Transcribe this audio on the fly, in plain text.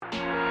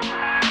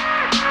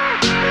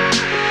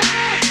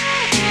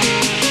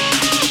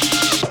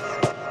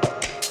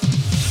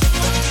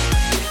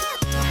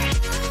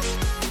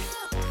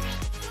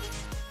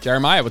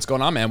Jeremiah, what's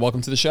going on, man?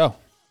 Welcome to the show.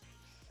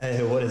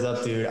 Hey, what is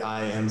up, dude?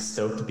 I am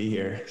stoked to be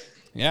here.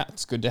 Yeah,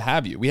 it's good to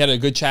have you. We had a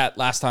good chat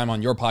last time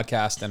on your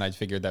podcast, and I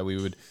figured that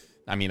we would,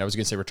 I was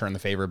going to say return the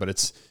favor, but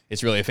it's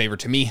really a favor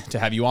to me to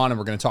have you on, and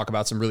we're going to talk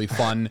about some really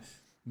fun,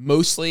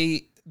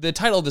 mostly, the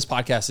title of this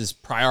podcast is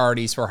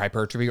Priorities for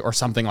Hypertrophy or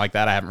something like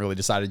that. I haven't really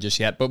decided just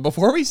yet. But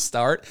before we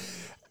start,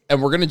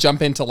 and we're going to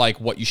jump into like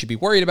what you should be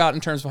worried about in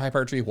terms of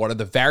hypertrophy, what are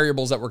the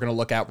variables that we're going to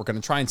look at? We're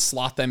going to try and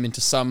slot them into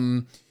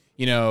some,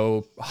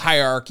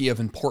 hierarchy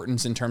of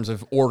importance in terms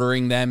of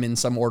ordering them in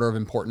some order of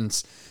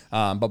importance.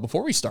 But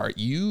before we start,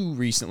 you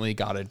recently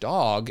got a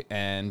dog,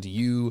 and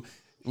we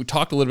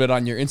talked a little bit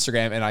on your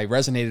Instagram, and I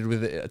resonated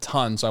with it a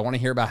ton. So I want to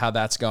hear about how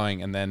that's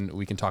going, and then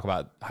we can talk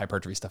about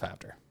hypertrophy stuff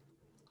after.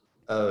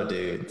 Oh,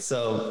 dude.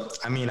 So,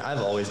 I've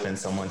always been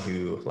someone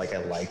who, I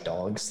like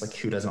dogs. Like,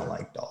 who doesn't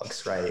like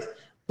dogs, right?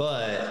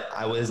 But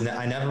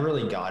I never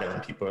really got it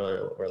when people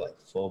were like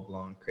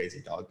full-blown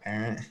crazy dog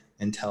parent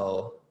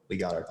until we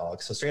got our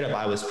dog. So straight up,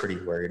 I was pretty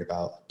worried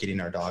about getting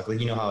our dog.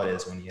 Like, you know how it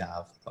is when you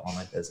have the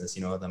online business,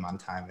 the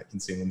amount of time it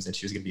consumes, and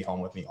she was going to be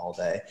home with me all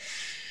day.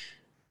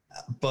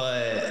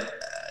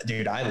 But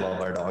dude, I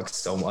love our dog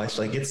so much.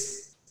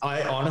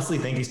 I honestly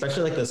think,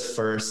 especially the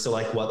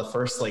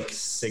first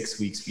 6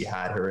 weeks we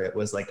had her, it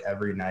was like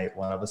every night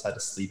one of us had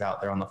to sleep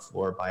out there on the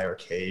floor by our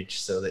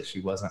cage so that she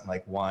wasn't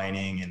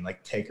whining, and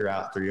take her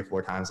out 3 or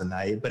 4 times a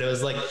night. But it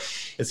was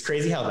it's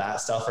crazy how that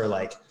stuff,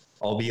 or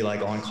I'll be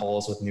on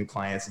calls with new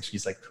clients and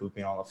she's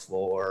pooping on the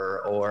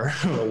floor or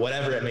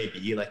whatever it may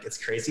be. It's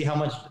crazy how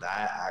much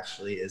that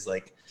actually is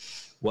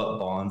what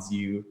bonds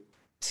you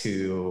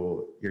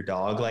to your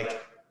dog.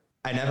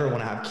 I never want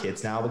to have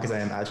kids now because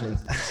I imagine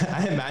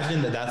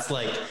that's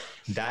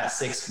that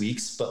 6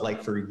 weeks,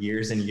 but for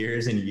years and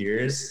years and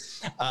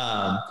years.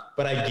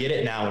 But I get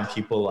it now when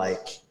people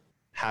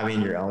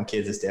having your own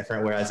kids is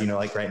different. Whereas,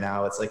 right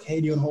now it's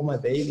hey, do you want to hold my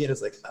baby? And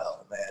it's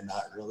oh man,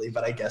 not really,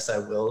 but I guess I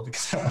will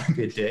because I don't want to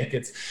be a dick.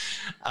 It's,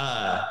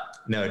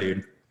 no,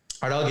 dude,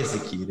 our dog is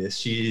the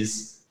cutest.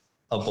 She's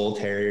a bull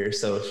terrier.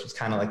 So she's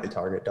kind of like the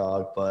target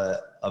dog,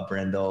 but a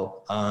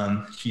brindle.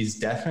 She's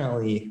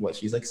definitely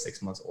she's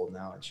 6 months old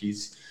now. And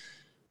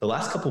the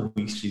last couple of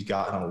weeks, she's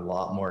gotten a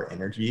lot more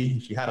energy.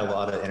 She had a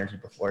lot of energy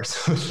before.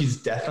 So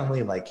she's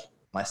definitely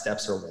my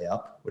steps are way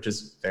up, which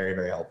is very,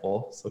 very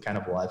helpful. So kind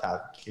of a life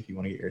hack if you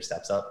want to get your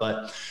steps up.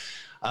 But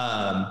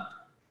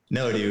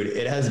no, dude,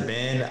 it has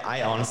been,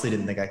 I honestly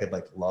didn't think I could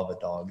love a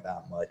dog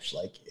that much.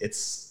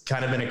 It's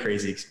kind of been a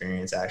crazy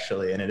experience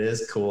actually. And it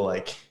is cool.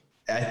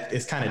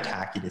 It's kind of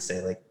tacky to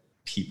say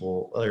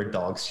people or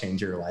dogs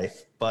change your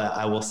life. But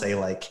I will say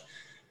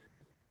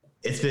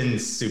it's been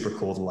super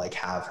cool to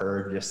have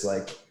her just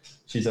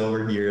she's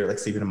over here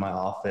sleeping in my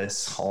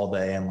office all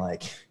day and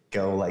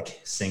go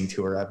sing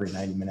to her every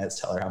 90 minutes,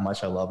 tell her how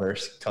much I love her,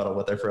 cuddle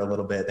with her for a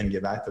little bit, then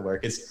get back to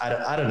work.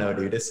 I don't know,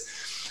 dude. It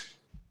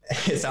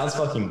sounds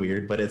fucking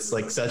weird, but it's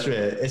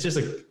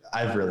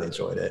I've really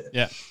enjoyed it.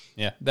 Yeah.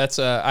 Yeah. That's,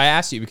 I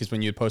asked you because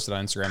when you had posted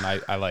on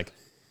Instagram,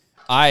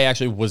 I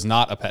actually was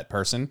not a pet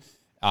person.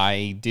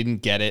 I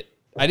didn't get it.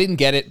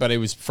 But it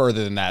was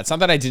further than that. It's not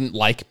that I didn't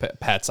like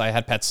pets. I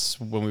had pets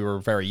when we were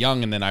very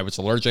young, and then I was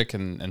allergic,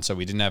 and so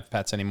we didn't have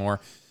pets anymore.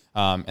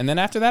 And then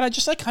after that, I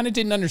just kind of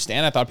didn't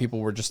understand. I thought people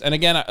were just, and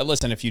again,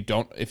 listen, if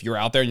you're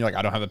out there and you're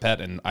I don't have a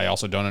pet, and I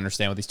also don't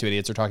understand what these two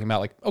idiots are talking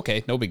about,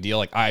 okay, no big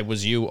deal. I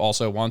was you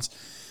also once.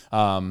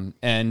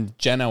 And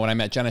Jenna, when I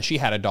met Jenna, she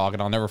had a dog,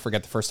 and I'll never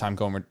forget the first time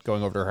going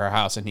over to her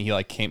house, and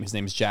he came, his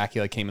name is Jack.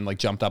 He came and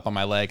jumped up on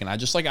my leg, and I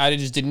just I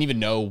just didn't even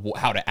know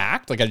how to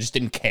act. I just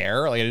didn't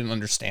care. I didn't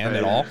understand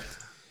at all.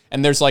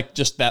 And there's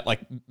just that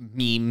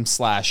meme /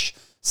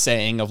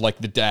 saying of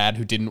the dad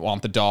who didn't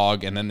want the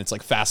dog, and then it's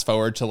fast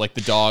forward to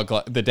the dog,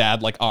 the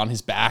dad on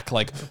his back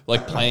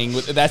playing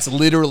with. That's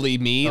literally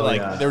me.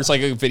 Yeah. There was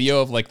a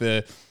video of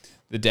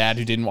the dad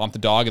who didn't want the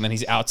dog, and then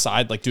he's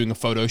outside doing a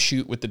photo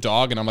shoot with the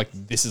dog, and I'm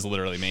this is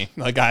literally me.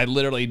 I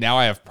literally now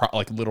I have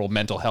little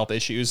mental health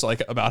issues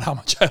about how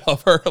much I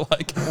love her.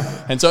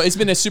 And so it's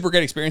been a super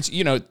great experience.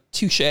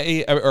 Touche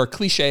or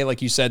cliche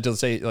like you said to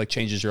say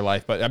changes your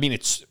life, but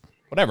it's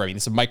whatever.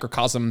 It's a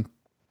microcosm.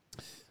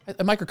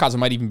 A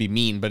microcosm might even be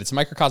mean, but it's a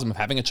microcosm of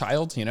having a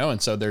child,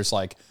 and so there's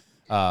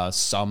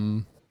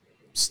some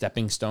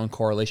stepping stone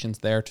correlations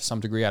there to some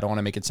degree. I don't want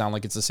to make it sound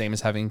like it's the same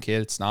as having a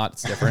kid. It's not.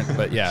 It's different.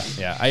 But yeah,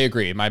 I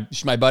agree.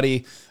 She's my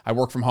buddy. I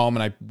work from home,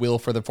 and I will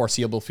for the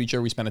foreseeable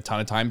future. We spend a ton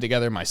of time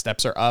together. My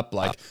steps are up,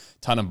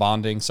 ton of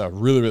bonding. So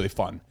really, really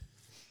fun.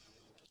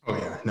 Oh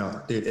yeah,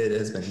 no, dude, it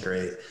has been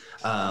great.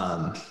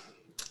 One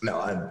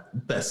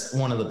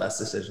of the best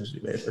decisions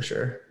we made for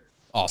sure.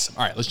 Awesome.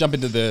 All right, let's jump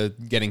into the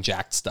getting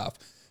jacked stuff.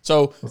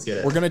 So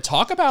we're going to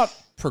talk about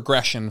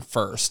progression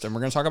first, and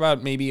we're going to talk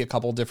about maybe a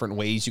couple different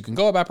ways you can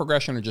go about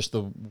progression, or just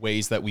the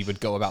ways that we would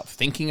go about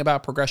thinking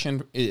about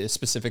progression,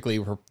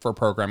 specifically for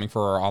programming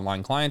for our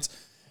online clients. And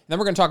then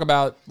we're going to talk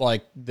about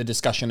the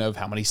discussion of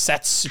how many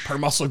sets per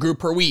muscle group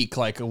per week.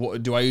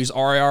 Do I use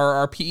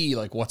RIR,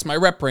 RPE? What's my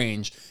rep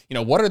range?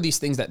 What are these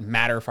things that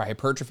matter for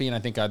hypertrophy? And I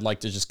think I'd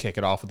like to just kick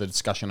it off with a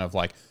discussion of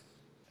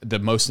the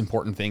most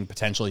important thing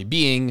potentially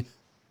being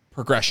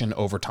progression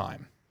over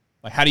time?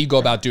 Like, how do you go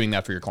about doing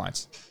that for your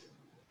clients?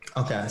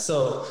 Okay,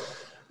 so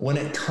when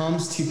it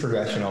comes to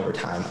progression over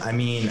time, I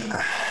mean,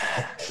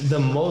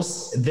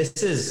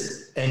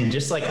 and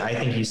just like I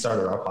think you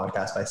started our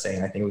podcast by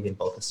saying, I think we can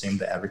both assume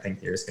that everything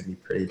here is going to be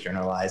pretty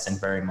generalized and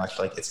very much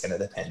like it's going to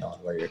depend on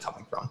where you're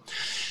coming from.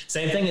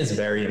 Same thing is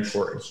very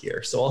important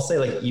here. So I'll say,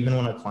 like, even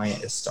when a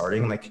client is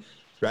starting, like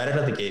right out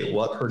of the gate,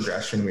 what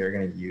progression we are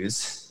going to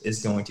use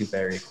is going to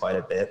vary quite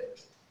a bit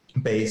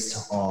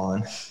based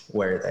on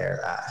where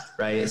they're at,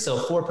 right? So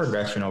for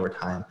progression over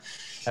time,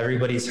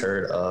 everybody's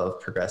heard of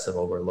progressive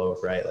overload,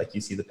 right? Like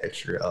you see the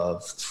picture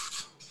of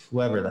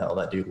whoever the hell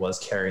that dude was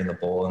carrying the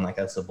bowl, and like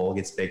as the bowl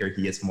gets bigger,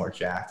 he gets more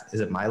jacked. Is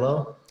it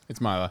Milo? It's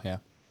Milo, yeah.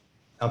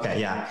 Okay,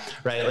 yeah,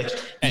 right. Like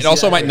it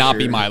also might not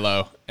be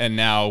Milo, and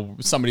now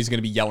somebody's going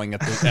to be yelling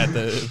at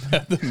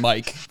the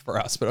mic for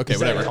us. But okay,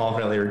 whatever.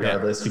 Confidently,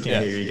 regardless, we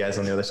can't hear you guys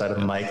on the other side of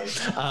the mic.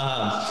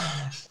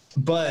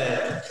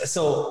 But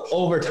so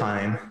over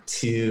time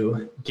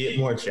to get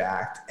more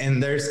jacked,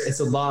 and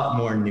it's a lot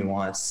more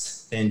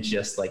nuanced than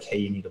just like, hey,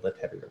 you need to lift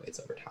heavier weights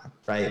over time,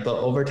 right? But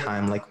over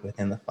time, like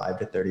within the 5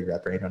 to 30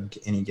 rep range on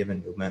any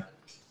given movement,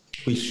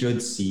 we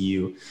should see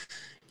you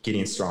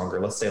getting stronger.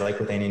 Let's say like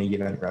within any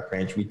given rep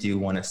range, we do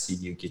want to see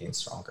you getting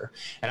stronger.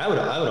 And I would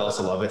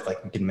also love if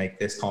like we can make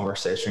this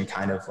conversation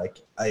kind of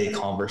like a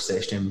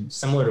conversation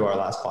similar to our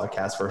last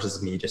podcast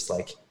versus me just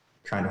like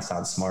trying to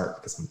sound smart,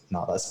 because I'm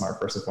not that smart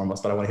first and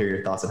foremost, but I want to hear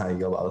your thoughts on how you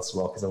go about this as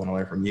well, because I want to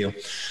learn from you.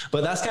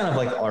 But that's kind of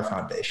like our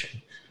foundation.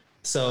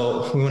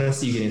 So we want to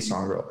see you getting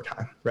stronger over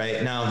time,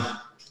 right?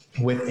 Now,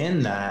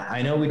 within that,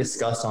 I know we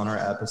discussed on our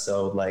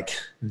episode, like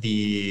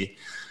the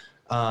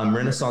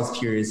Renaissance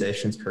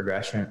periodization's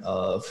progression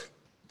of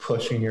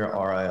pushing your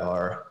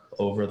RIR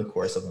over the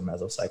course of a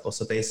mesocycle.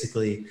 So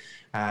basically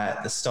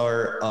at the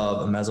start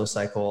of a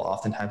mesocycle,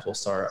 oftentimes we'll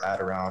start at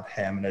around,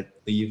 hey, I'm going to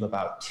leave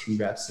about 2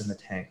 reps in the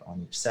tank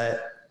on each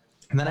set.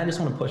 And then I just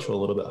want to push a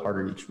little bit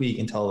harder each week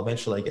until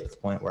eventually I get to the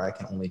point where I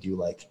can only do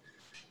like,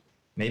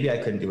 maybe I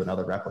couldn't do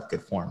another rep with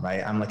good form,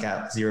 right? I'm like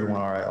at 0 to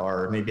 1 RIR,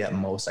 or maybe at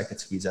most I could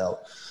squeeze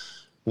out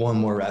 1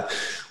 more rep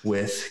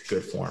with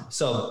good form.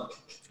 So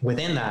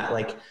within that,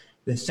 like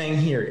the thing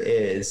here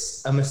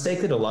is a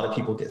mistake that a lot of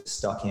people get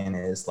stuck in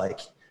is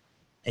like,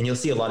 and you'll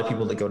see a lot of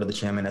people that go to the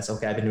gym and it's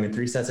okay, I've been doing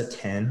 3 sets of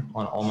 10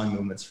 on all my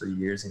movements for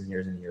years and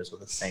years and years with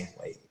the same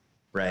weight,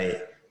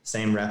 right?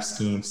 Same rep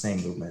scheme,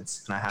 same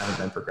movements, and I haven't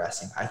been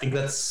progressing. I think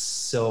that's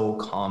so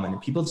common.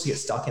 And people just get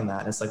stuck in that.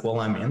 And it's like, well,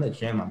 I'm in the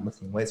gym, I'm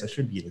lifting weights, I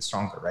should be getting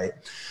stronger, right?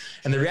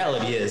 And the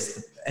reality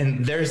is,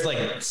 and there's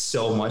like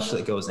so much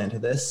that goes into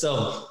this.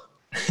 So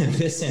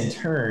this in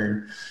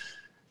turn,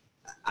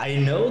 I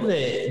know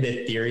that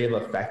the theory of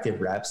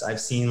effective reps,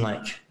 I've seen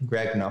like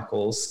Greg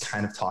Nuckols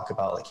kind of talk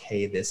about like,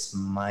 hey, this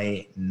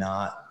might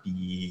not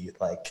be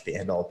like the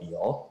end all be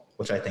all,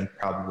 which I think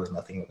probably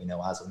nothing that we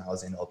know as of now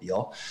is end all be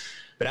all.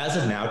 But as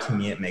of now, to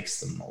me, it makes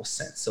the most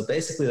sense. So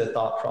basically the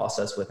thought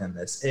process within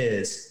this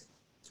is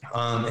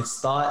it's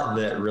thought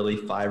that really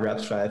 5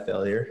 reps shy of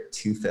failure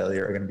to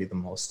failure are going to be the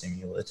most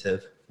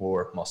stimulative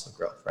for muscle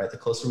growth, right? The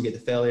closer we get to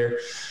failure,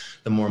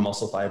 the more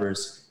muscle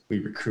fibers we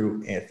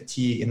recruit and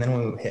fatigue. And then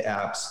when we hit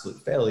absolute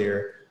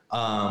failure,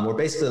 we're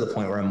basically at the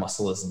point where a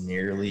muscle is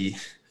nearly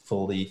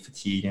fully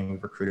fatigued and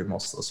we've recruited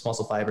most of those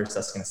muscle fibers.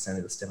 That's going to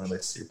send the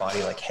stimulus to your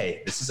body like,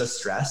 hey, this is a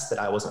stress that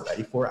I wasn't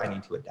ready for. I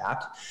need to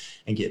adapt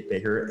and get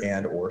bigger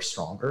and or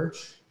stronger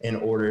in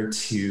order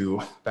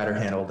to better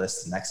handle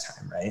this the next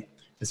time, right?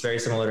 It's very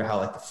similar to how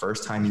like the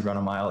first time you run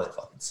a mile, it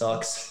fucking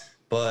sucks.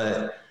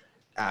 But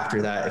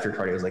after that, if your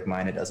cardio is like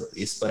mine, it does at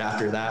least. But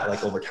after that,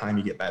 like over time,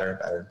 you get better and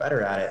better and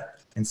better at it.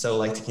 And so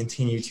like to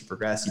continue to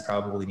progress, you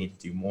probably need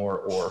to do more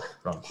or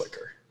run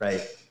quicker,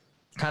 right?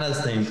 Kind of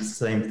the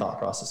same thought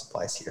process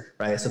applies here,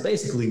 right? So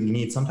basically we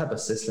need some type of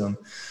system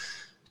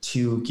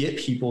to get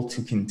people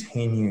to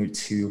continue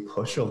to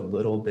push a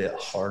little bit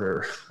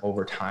harder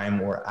over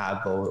time or add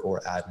load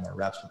or add more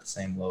reps with the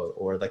same load.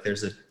 Or like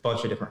there's a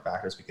bunch of different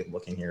factors we could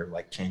look in here,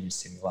 like changing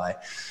stimuli,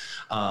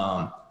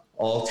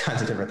 all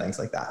kinds of different things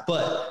like that.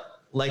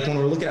 But like when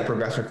we're looking at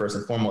progression first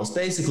and foremost,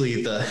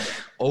 basically the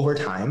over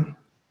time,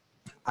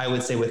 I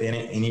would say within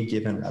any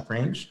given rep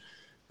range,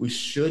 we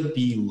should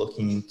be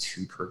looking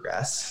to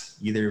progress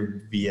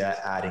either via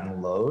adding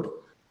load,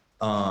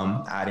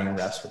 adding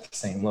reps with the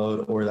same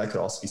load, or that could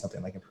also be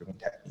something like improving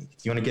technique. Do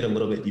you want to get a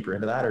little bit deeper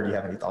into that, or do you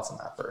have any thoughts on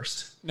that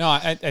first? No,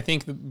 I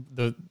think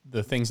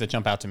the things that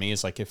jump out to me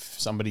is like if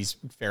somebody's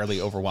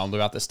fairly overwhelmed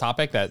about this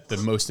topic, that the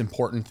most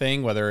important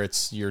thing, whether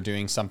it's you're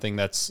doing something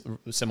that's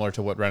similar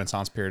to what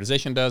Renaissance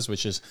periodization does,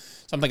 which is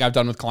something I've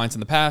done with clients in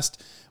the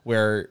past,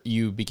 where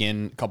you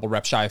begin a couple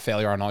reps shy of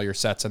failure on all your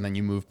sets, and then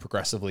you move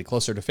progressively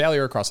closer to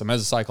failure across a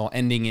mesocycle,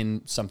 ending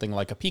in something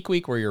like a peak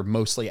week where you're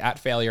mostly at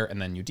failure,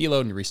 and then you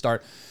deload and you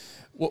restart.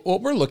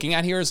 What we're looking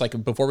at here is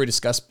like before we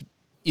discuss,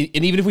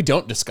 and even if we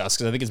don't discuss,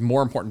 because I think it's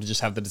more important to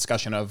just have the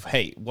discussion of,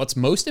 hey, what's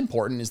most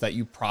important is that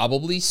you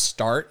probably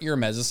start your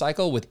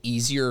mesocycle with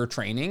easier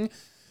training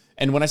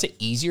And when I say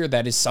easier,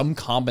 that is some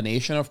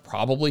combination of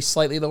probably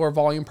slightly lower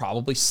volume,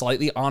 probably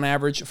slightly on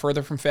average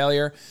further from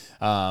failure.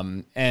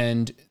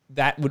 And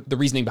the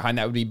reasoning behind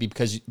that would be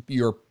because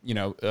you're,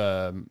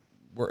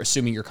 we're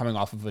assuming you're coming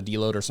off of a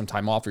deload or some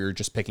time off, or you're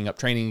just picking up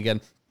training again,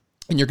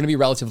 and you're going to be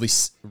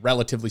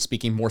relatively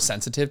speaking more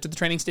sensitive to the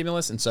training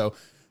stimulus. And so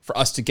for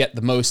us to get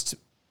the most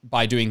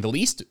by doing the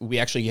least, we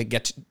actually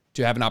get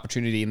to have an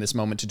opportunity in this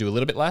moment to do a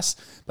little bit less.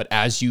 But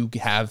as you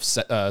have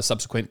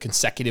subsequent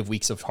consecutive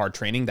weeks of hard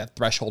training, that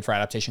threshold for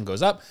adaptation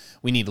goes up.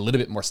 We need a little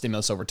bit more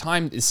stimulus over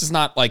time. This is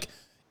not like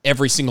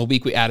every single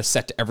week we add a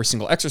set to every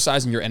single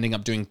exercise and you're ending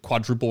up doing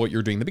quadruple what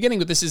you're doing in the beginning.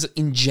 But this is,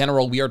 in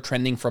general, we are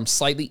trending from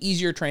slightly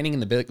easier training in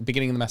the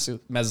beginning of the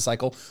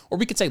mesocycle, or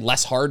we could say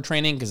less hard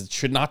training, because it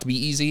should not be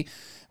easy.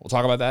 We'll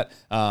talk about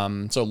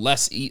that. So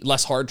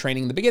less hard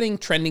training in the beginning,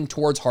 trending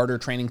towards harder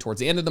training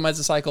towards the end of the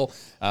mesocycle,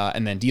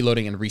 and then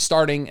deloading and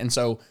restarting. And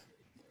so,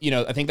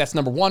 I think that's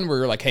number one, where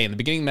you're like, hey, in the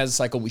beginning of the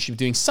mesocycle, we should be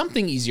doing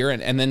something easier.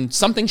 And then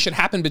something should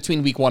happen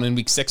between week 1 and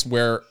week 6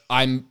 where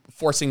I'm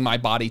forcing my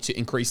body to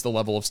increase the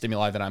level of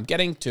stimuli that I'm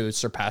getting to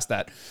surpass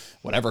that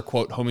whatever,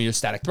 quote,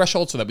 homeostatic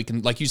threshold, so that we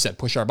can, like you said,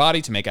 push our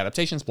body to make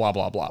adaptations, blah,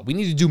 blah, blah. We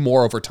need to do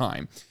more over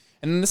time.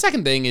 And then the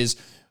second thing is,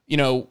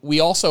 we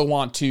also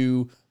want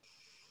to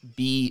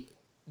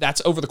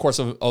that's over the course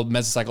of a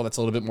mesocycle that's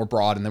a little bit more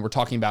broad. And then we're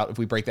talking about, if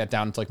we break that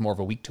down into like more of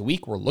a week to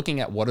week, we're looking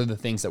at what are the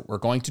things that we're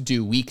going to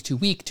do week to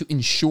week to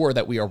ensure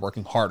that we are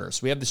working harder.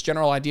 So we have this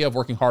general idea of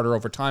working harder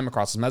over time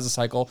across the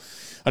mesocycle.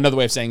 Another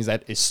way of saying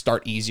that is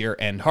start easier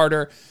and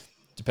harder.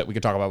 We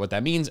could talk about what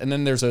that means. And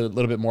then there's a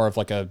little bit more of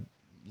like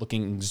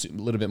looking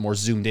a little bit more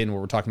zoomed in,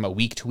 where we're talking about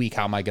week to week,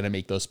 how am I going to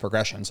make those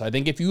progressions? So I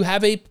think if you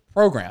have a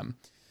program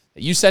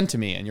that you send to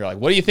me and you're like,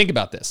 what do you think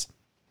about this?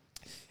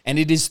 And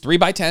it is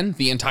 3x10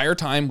 the entire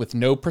time with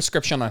no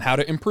prescription on how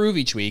to improve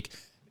each week,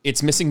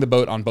 it's missing the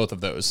boat on both of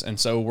those. And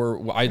so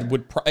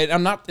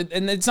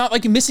and it's not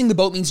like missing the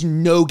boat means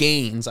no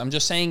gains. I'm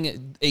just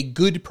saying a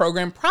good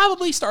program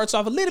probably starts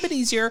off a little bit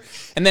easier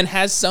and then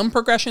has some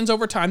progressions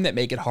over time that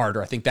make it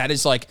harder. I think that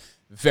is like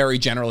very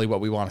generally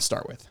what we want to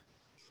start with.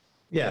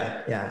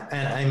 Yeah.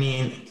 And I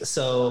mean,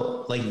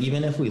 so like,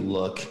 even if we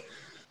look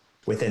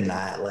within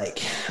that, like,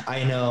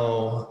 I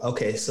know,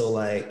 okay, so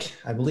like,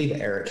 I believe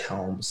Eric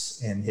Helms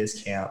and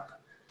his camp,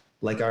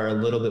 like, are a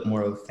little bit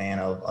more of a fan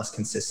of us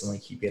consistently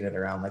keeping it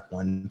around like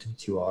 1 to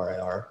 2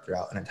 RIR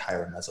throughout an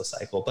entire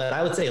mesocycle. But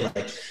I would say,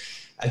 like,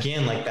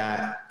 again, like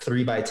that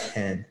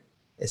 3x10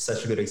 is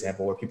such a good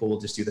example where people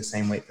will just do the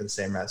same weight for the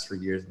same reps for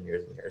years and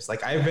years and years.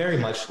 Like, I very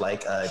much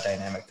like a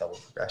dynamic double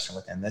progression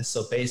within this.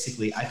 So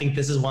basically, I think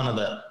this is one of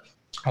the,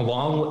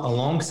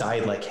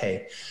 alongside like,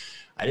 hey,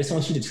 I just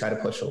want you to try to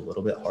push a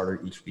little bit harder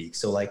each week.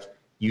 So like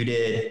you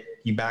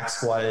back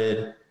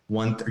squatted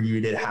you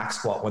did hack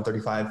squat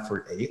 135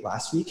 for 8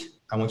 last week.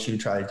 I want you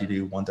to try to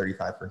do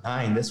 135 for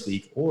 9 this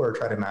week, or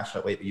try to match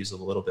that weight but use a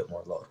little bit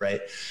more load, right?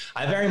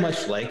 I very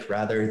much like,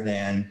 rather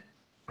than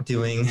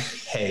doing,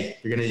 hey,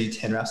 you're going to do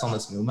 10 reps on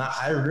this movement,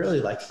 I really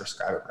like to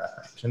prescribe a rep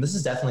range. And this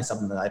is definitely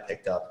something that I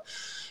picked up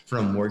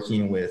from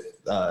working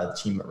with the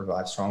team at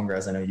Revive Stronger,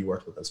 as I know you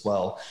worked with as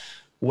well,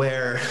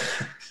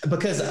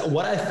 because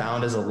what I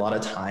found is a lot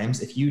of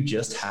times, if you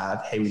just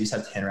have, hey, we just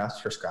have 10 reps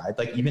prescribed,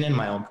 like even in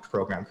my own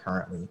program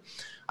currently,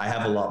 I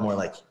have a lot more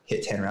like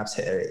hit 10 reps,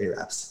 hit 8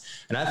 reps.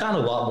 And I found a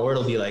lot more,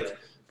 it'll be like,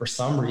 for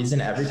some reason,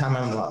 every time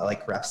I'm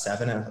like rep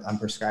 7 and I'm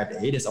prescribed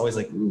 8, it's always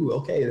like, ooh,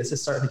 okay, this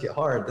is starting to get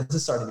hard.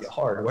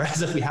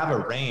 Whereas if we have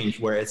a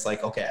range where it's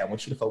like, okay, I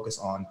want you to focus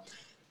on,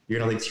 you're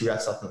going to leave 2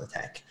 reps left in the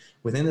tank.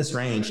 Within this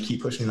range, keep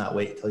pushing that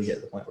weight until you get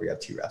to the point where you have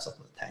 2 reps left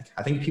in the tank.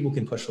 I think people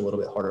can push a little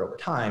bit harder over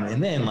time.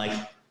 And then like,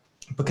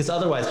 because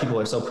otherwise people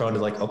are so prone to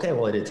like, okay,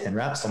 well, I did 10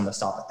 reps, so I'm going to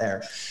stop it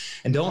there.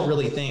 And don't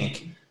really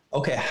think,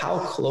 okay, how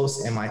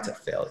close am I to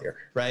failure,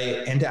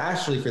 right? And to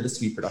actually, for this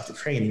to be productive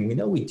training, we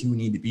know we do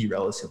need to be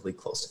relatively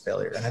close to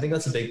failure. And I think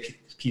that's a big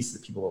piece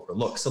that people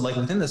overlook. So like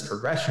within this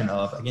progression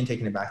of, again,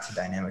 taking it back to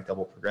dynamic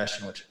double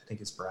progression, which I think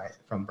is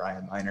from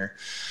Brian Miner.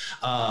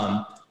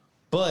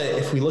 But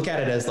if we look at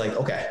it as like,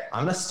 okay,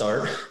 I'm going to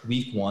start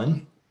week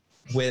 1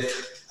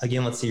 with,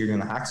 again, let's say you're doing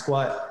the hack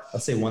squat.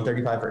 Let's say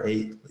 135 for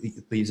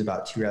 8 leaves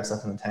about 2 reps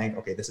left in the tank.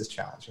 Okay, this is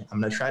challenging. I'm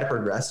going to try to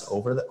progress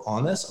over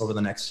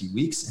the next few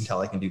weeks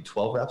until I can do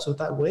 12 reps with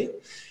that weight.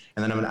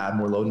 And then I'm going to add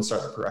more load and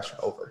start the progression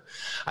over.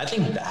 I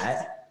think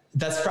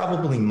that's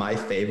probably my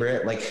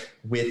favorite, like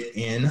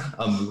within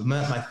a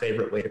movement, my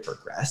favorite way to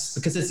progress,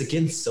 because it's,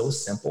 again, so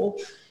simple.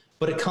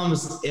 But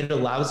it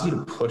allows you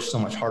to push so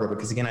much harder,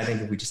 because again, I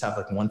think if we just have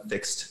like one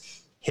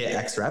fixed hit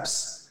X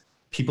reps,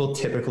 people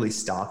typically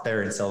stop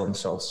there and sell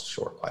themselves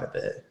short quite a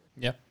bit.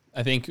 Yeah.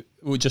 I think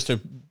just to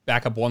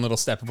back up one little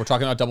step, if we're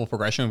talking about double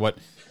progression, what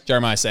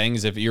Jeremiah is saying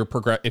is if you're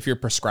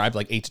prescribed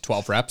like 8 to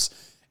 12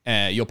 reps,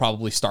 you'll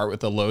probably start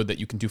with a load that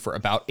you can do for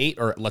about 8,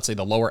 or let's say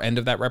the lower end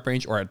of that rep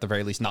range, or at the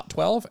very least not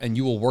 12, and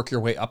you will work your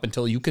way up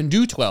until you can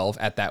do 12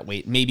 at that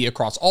weight, maybe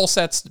across all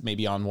sets,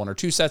 maybe on 1 or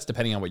 2 sets,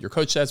 depending on what your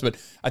coach says. But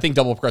I think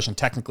double progression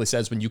technically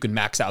says when you can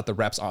max out the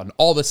reps on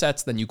all the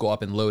sets, then you go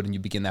up and load and you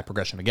begin that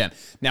progression again.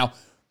 Now,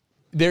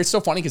 they're so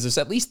funny because there's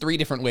at least 3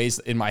 different ways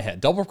in my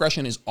head. Double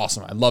progression is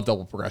awesome. I love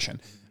double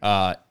progression.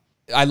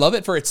 I love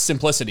it for its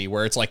simplicity,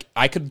 where it's like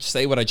I could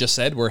say what I just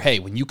said, where, hey,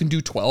 when you can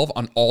do 12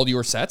 on all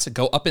your sets,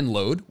 go up in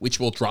load, which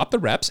will drop the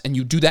reps, and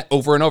you do that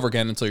over and over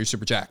again until you're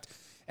super jacked.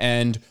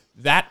 And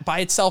that by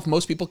itself,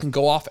 most people can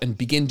go off and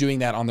begin doing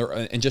that on their,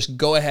 and just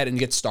go ahead and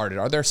get started.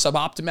 Are there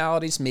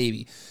suboptimalities?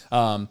 Maybe.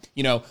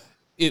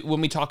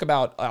 When we talk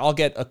about, I'll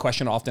get a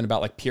question often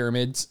about like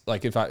pyramids,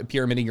 like if I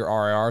pyramiding your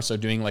RIR, so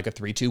doing like a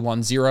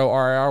 3-2-1-0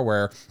 RIR,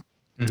 where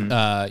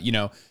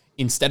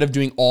instead of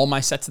doing all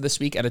my sets of this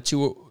week at a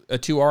 2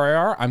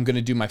 RIR, I'm going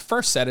to do my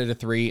first set at a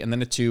 3, and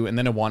then a 2, and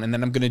then a 1, and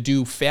then I'm going to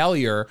do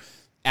failure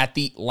at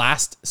the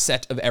last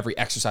set of every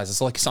exercise.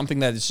 It's like something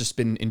that has just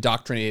been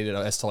indoctrinated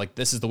as to like,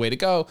 this is the way to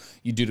go.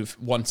 You do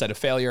 1 set of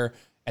failure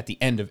at the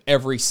end of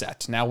every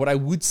set. Now, what I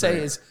would say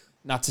is,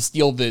 not to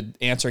steal the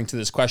answering to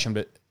this question,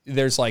 but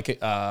there's like,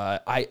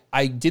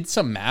 I did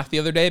some math the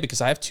other day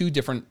because I have 2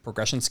 different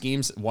progression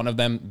schemes. One of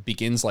them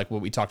begins like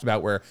what we talked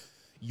about, where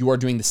you are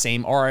doing the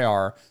same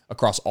RIR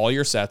across all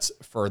your sets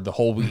for the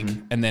whole week.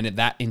 And then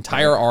that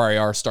entire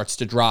RIR starts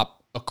to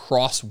drop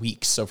across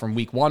weeks. So from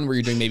week 1, where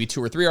you're doing maybe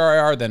 2 or 3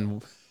 RIR,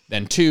 then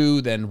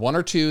 2, then 1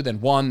 or 2,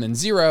 then 1, then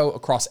 0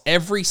 across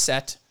every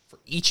set for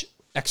each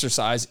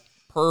exercise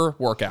per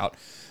workout.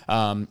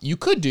 You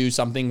could do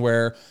something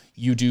where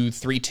you do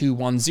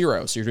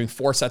 3-2-1-0. So you're doing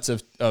 4 sets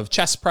of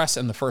chest press,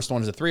 and the first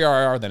one is a 3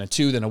 RIR, then a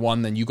 2, then a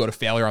 1, then you go to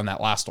failure on that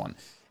last one.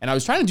 And I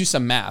was trying to do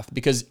some math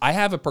because I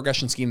have a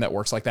progression scheme that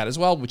works like that as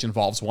well, which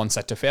involves 1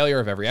 set to failure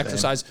of every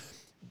exercise.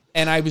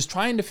 And I was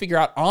trying to figure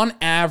out on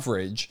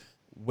average,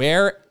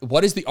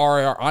 what is the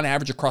RIR on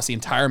average across the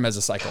entire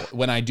mesocycle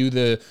when I do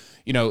the,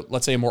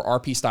 let's say a more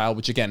RP style,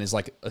 which again is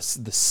like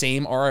the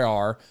same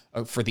RIR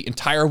for the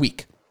entire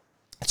week.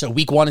 So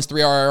week 1 is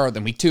 3 RIR,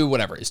 then week 2,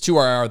 whatever, is 2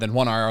 RIR, then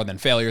 1 RIR, then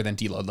failure, then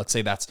deload. Let's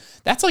say that's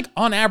like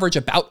on average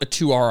about a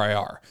 2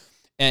 RIR.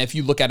 And if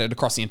you look at it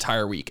across the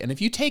entire week, and if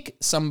you take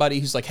somebody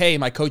who's like, hey,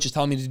 my coach is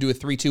telling me to do a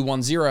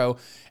 3-2-1-0,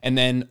 and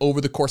then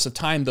over the course of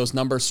time, those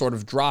numbers sort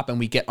of drop and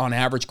we get on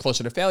average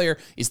closer to failure,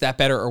 is that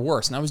better or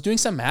worse? And I was doing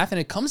some math and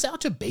it comes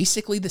out to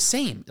basically the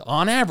same.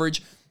 On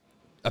average,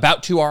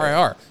 about 2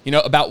 RIR,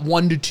 about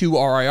 1 to 2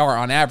 RIR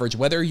on average,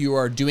 whether you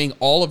are doing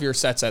all of your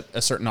sets at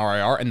a certain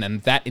RIR and then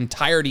that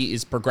entirety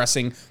is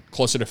progressing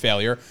closer to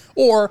failure,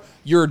 or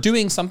you're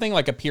doing something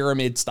like a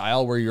pyramid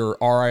style where your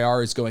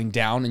RIR is going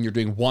down and you're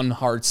doing 1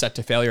 hard set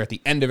to failure at the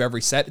end of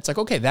every set. It's like,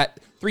 okay, that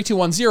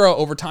 3-2-1-0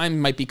 over time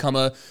might become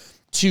a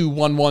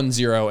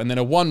 2-1-1-0, and then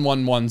a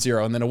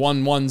 1-1-1-0, and then a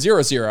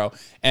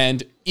 1-1-0-0.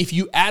 And if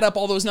you add up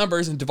all those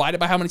numbers and divide it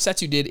by how many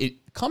sets you did,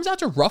 it comes out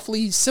to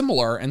roughly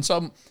similar. And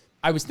so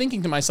I was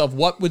thinking to myself,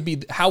 what would be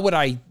the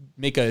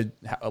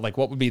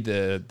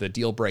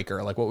deal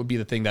breaker? Like, what would be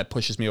the thing that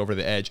pushes me over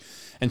the edge?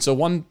 And so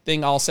one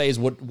thing I'll say is,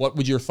 what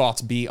would your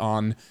thoughts be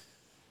on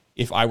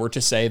if I were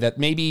to say that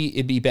maybe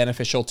it'd be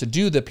beneficial to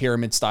do the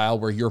pyramid style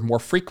where you're more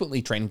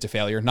frequently training to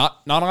failure,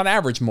 not on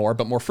average more,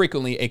 but more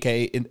frequently,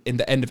 aka in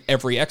the end of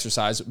every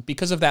exercise,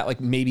 because of that, like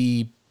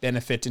maybe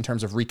benefit in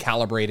terms of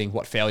recalibrating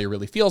what failure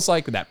really feels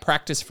like, that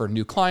practice for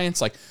new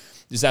clients? Like,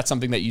 is that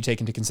something that you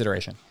take into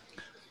consideration?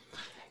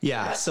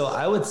 Yeah, so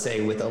I would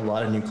say with a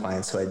lot of new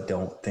clients who I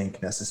don't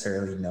think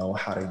necessarily know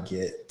how to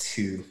get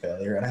to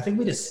failure, and I think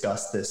we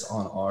discussed this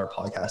on our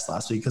podcast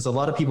last week, because a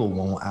lot of people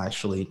won't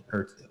actually,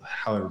 or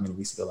however many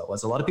weeks ago that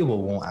was, a lot of people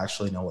won't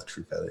actually know what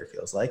true failure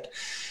feels like.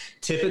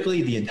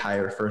 Typically, the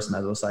entire first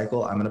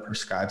mesocycle, I'm going to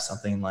prescribe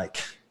something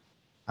like,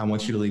 I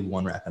want you to leave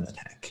 1 rep in the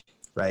tank,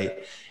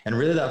 right? And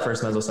really that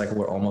first mesocycle,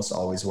 we're almost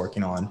always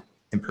working on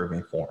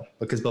improving form,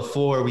 because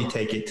before we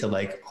take it to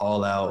like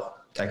all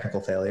out technical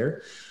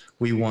failure,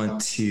 we want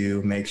to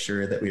make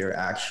sure that we are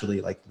actually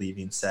like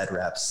leaving said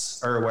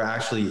reps, or we're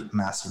actually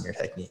mastering your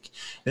technique.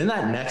 Then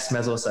that next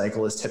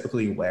mesocycle is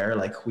typically where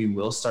like we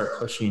will start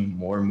pushing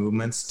more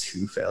movements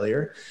to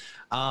failure,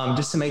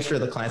 just to make sure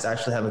the clients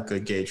actually have a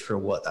good gauge for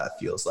what that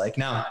feels like.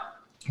 Now,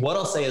 what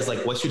I'll say is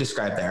like what you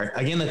described there.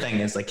 Again, the thing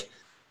is like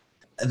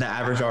the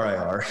average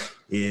RIR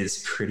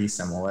is pretty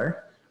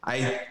similar.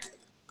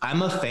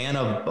 I'm a fan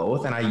of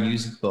both, and I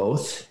use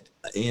both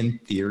in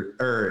theory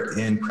or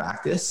in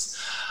practice.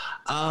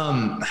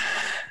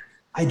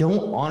 I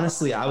don't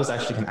honestly, I was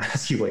actually going to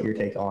ask you what your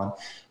take on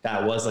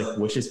that was, like,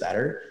 which is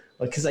better,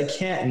 because I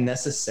can't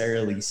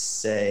necessarily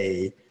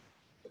say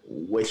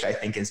which I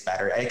think is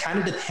better. It kind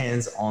of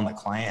depends on the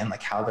client and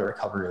like how their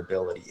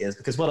recoverability is,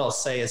 because what I'll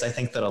say is I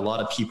think that a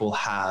lot of people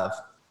have,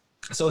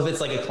 so if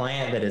it's like a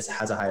client that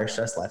has a higher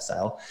stress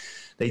lifestyle,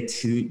 they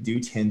do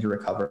tend to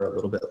recover a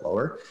little bit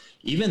lower.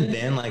 Even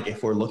then, like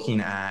if we're looking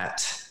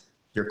at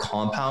your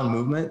compound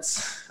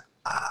movements,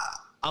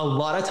 a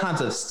lot of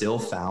times I've still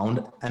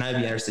found, and I'd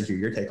be interested to hear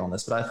your take on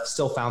this, but I've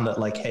still found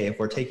that like, hey, if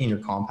we're taking your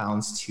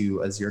compounds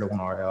to a 0 to 1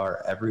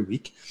 RIR every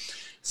week,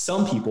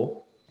 some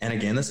people, and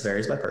again, this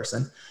varies by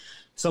person,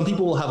 some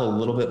people will have a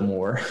little bit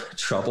more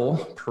trouble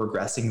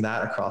progressing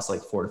that across like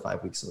 4 to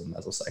 5 weeks of the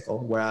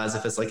mesocycle. Whereas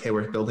if it's like, hey,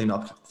 we're building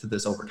up to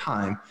this over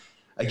time,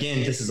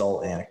 again, this is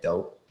all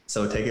anecdote,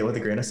 so take it with a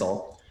grain of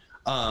salt.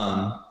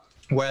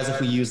 Whereas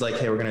if we use like,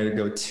 hey, we're going to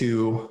go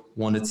 2,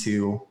 1 to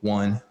 2,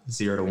 1,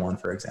 0 to 1,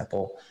 for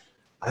example,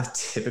 I've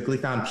typically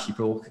found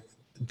people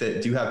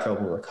that do have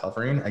trouble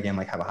recovering, again,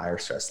 like have a higher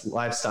stress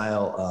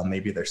lifestyle,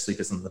 maybe their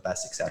sleep isn't the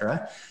best,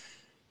 etc.,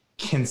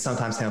 can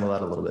sometimes handle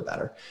that a little bit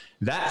better.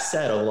 That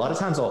said, a lot of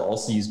times I'll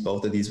also use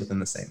both of these within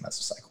the same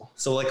mesocycle.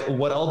 So like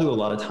what I'll do a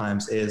lot of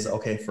times is,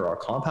 okay, for our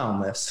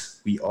compound lifts,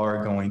 we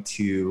are going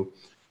to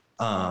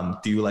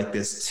do like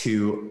this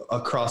 2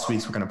 across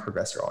weeks, we're going to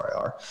progress your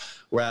RIR.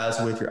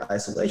 Whereas with your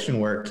isolation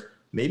work,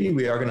 maybe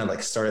we are going to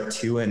like start at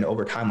 2, and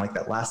over time, like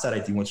that last set, I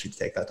do want you to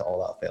take that to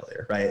all out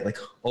failure, right? Like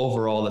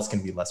overall, that's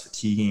going to be less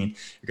fatiguing.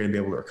 You're going to be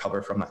able to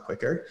recover from that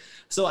quicker.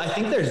 So I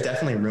think there's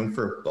definitely room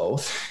for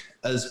both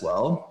as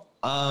well.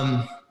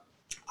 I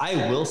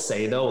will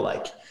say though,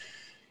 like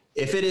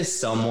if it is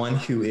someone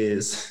who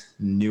is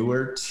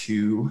newer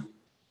to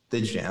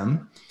the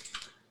gym,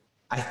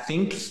 I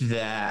think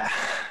that,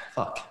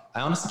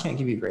 I honestly can't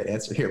give you a great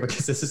answer here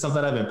because this is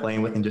something I've been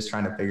playing with and just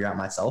trying to figure out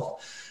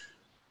myself.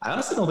 I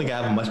honestly don't think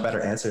I have a much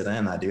better answer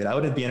than that, dude. I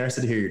would be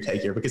interested to hear your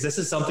take here because this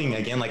is something,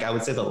 again, like I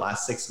would say the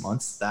last 6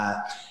 months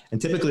that,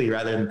 and typically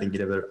rather than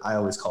thinking of it, I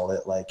always call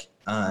it like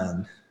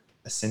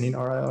ascending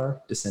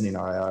RIR, descending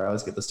RIR. I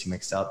always get those two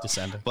mixed up.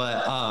 Descending.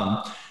 But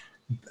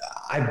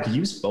I've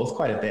used both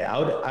quite a bit. I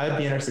would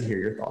be interested to hear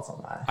your thoughts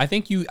on that. I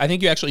think you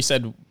actually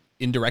said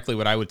indirectly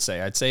what I would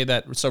say. I'd say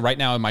that, so right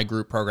now in my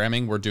group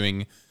programming, we're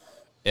doing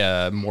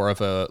more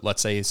of a,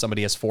 let's say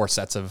somebody has 4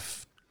 sets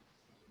of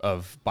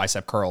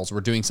bicep curls.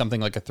 We're doing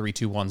something like a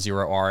 3-2-1-0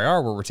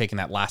 RIR where we're taking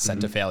that last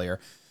set to failure.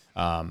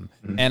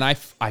 And I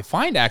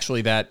find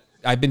actually that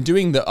I've been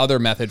doing the other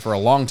method for a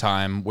long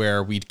time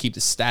where we'd keep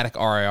the static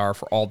RIR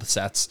for all the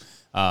sets.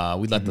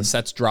 We'd let the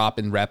sets drop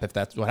in rep if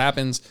that's what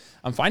happens.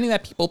 I'm finding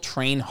that people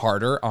train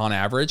harder on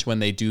average when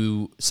they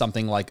do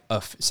something like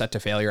a set to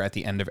failure at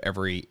the end of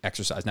every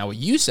exercise. Now, what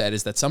you said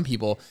is that some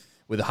people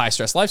with a high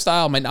stress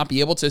lifestyle might not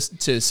be able to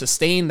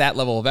sustain that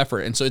level of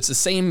effort. And so it's the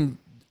same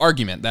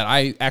argument that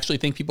I actually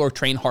think people are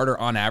trained harder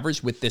on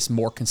average with this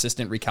more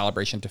consistent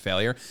recalibration to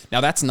failure.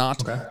 Now that's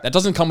not, that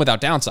doesn't come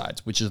without downsides,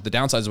 which is the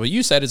downsides of what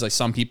you said is like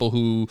some people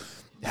who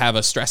have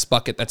a stress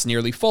bucket that's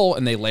nearly full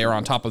and they layer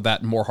on top of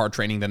that more hard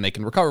training than they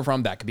can recover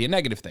from. That could be a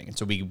negative thing. And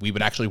so we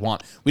would actually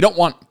we don't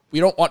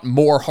want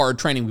more hard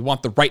training. We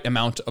want the right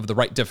amount of the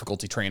right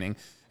difficulty training.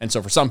 And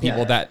so for some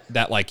people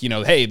that like, you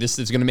know, hey, this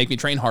is going to make me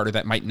train harder.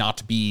 That might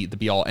not be the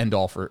be all end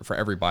all for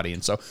everybody.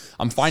 And so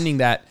I'm finding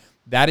that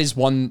is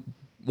one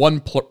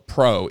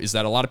pro is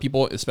that a lot of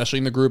people, especially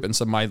in the group and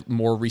some of my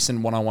more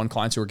recent one-on-one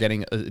clients who are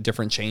getting a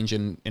different change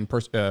in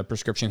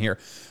prescription here,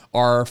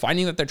 are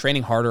finding that they're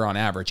training harder on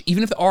average.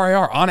 Even if the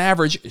RIR on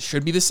average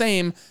should be the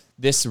same,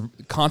 this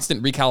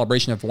constant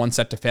recalibration of one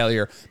set to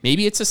failure,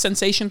 maybe it's a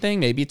sensation thing.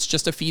 Maybe it's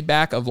just a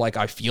feedback of like,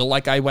 I feel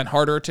like I went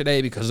harder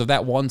today because of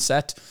that one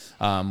set,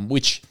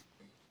 which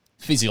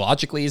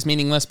physiologically is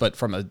meaningless, but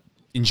from a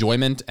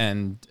enjoyment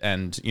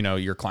and you know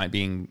your client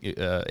being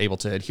able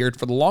to adhere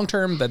for the long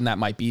term, then that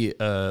might be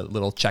a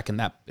little check in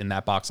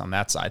that box on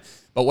that side.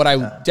 But what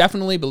I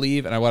definitely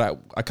believe, and what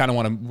I kind of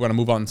want to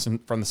move on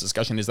from this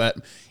discussion, is that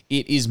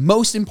it is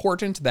most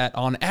important that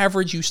on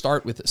average you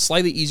start with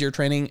slightly easier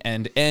training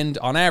and end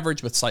on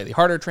average with slightly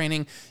harder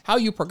training. How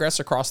you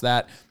progress across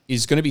that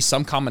is going to be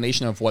some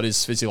combination of what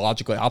is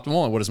physiologically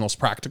optimal and what is most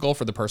practical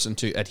for the person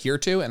to adhere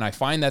to. And I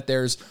find that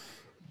there's,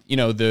 you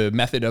know, the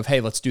method of,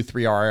 hey, let's do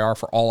 3 RIR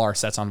for all our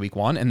sets on week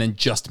 1 and then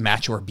just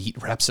match or beat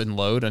reps and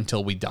load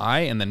until we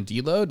die and then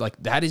deload.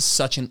 Like that is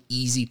such an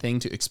easy thing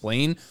to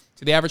explain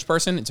to the average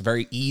person. It's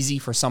very easy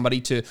for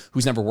somebody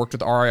who's never worked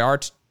with RIR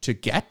to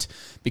get,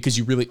 because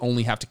you really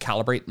only have to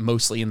calibrate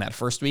mostly in that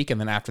first week.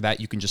 And then after that,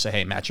 you can just say,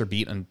 hey, match or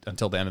beat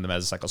until the end of the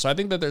mesocycle. So I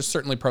think that there's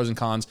certainly pros and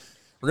cons.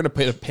 We're going to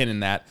put a pin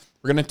in that.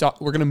 We're going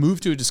to move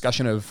to a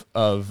discussion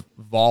of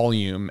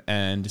volume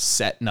and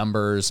set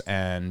numbers.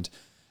 And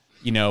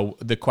you know,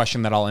 the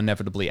question that I'll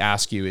inevitably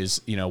ask you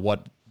is, you know,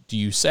 what do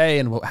you say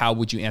and how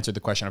would you answer the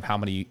question of how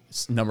many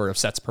number of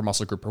sets per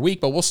muscle group per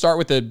week? But we'll start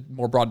with a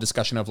more broad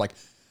discussion of like,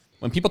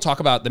 when people talk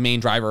about the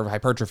main driver of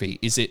hypertrophy,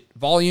 is it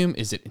volume?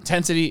 Is it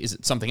intensity? Is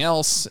it something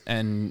else?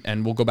 And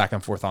we'll go back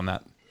and forth on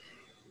that.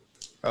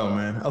 Oh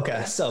man.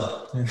 Okay.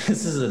 So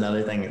this is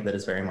another thing that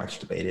is very much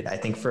debated. I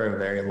think for a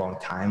very long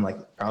time,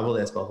 like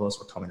probably as both of us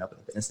were coming up in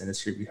the fitness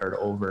industry, we heard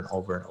over and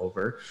over and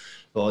over,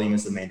 volume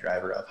is the main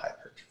driver of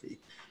hypertrophy.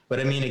 But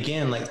I mean,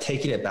 again, like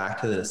taking it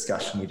back to the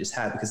discussion we just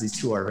had, because these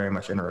two are very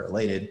much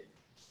interrelated,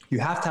 you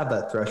have to have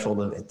that threshold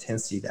of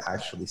intensity to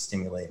actually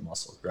stimulate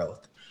muscle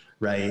growth,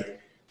 right?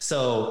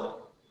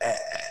 So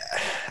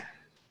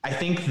I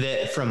think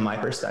that from my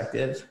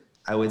perspective,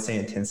 I would say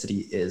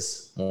intensity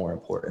is more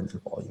important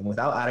than volume.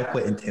 Without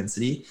adequate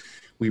intensity,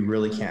 we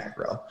really can't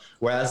grow.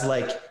 Whereas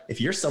like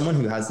if you're someone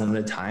who has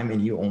limited time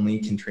and you only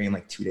can train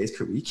like 2 days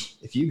per week,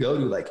 if you go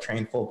to like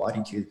train full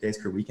body 2 days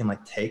per week and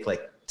like take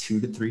like 2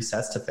 to 3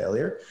 sets to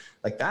failure,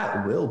 like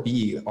that will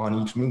be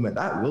on each movement.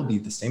 That will be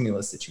the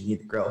stimulus that you need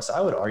to grow. So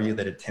I would argue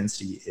that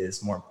intensity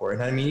is more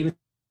important. I mean, even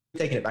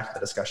taking it back to the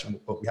discussion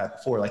of what we had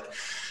before, like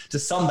to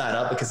sum that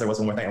up, because there was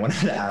one more thing I wanted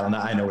to add on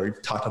that. I know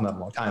we've talked on that a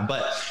long time,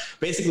 but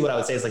basically what I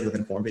would say is like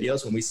within form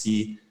videos, when we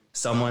see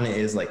someone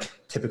is like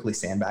typically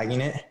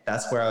sandbagging it,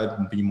 that's where I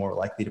would be more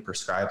likely to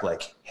prescribe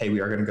like, hey, we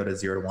are going to go to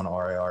 0 to 1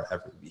 RIR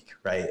every week,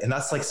 right? And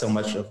that's like so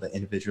much of the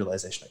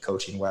individualization of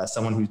coaching, whereas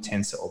someone who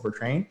tends to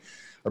overtrain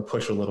or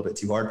push a little bit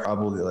too hard,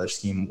 probably the other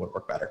scheme would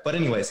work better. But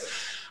anyways,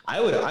 I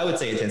would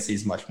say intensity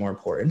is much more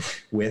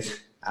important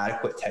with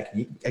adequate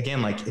technique.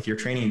 Again, like if you're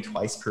training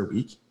twice per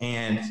week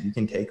and you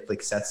can take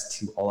like sets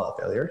to all out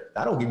failure,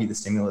 that'll give you the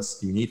stimulus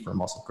you need for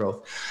muscle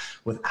growth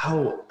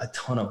without a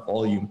ton of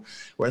volume.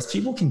 Whereas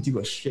people can do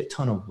a shit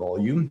ton of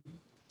volume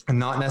and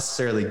not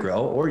necessarily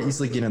grow, or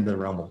easily get into the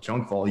realm of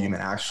junk volume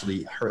and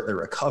actually hurt their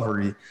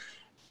recovery.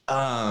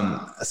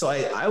 So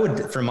I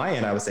would, from my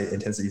end, I would say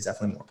intensity is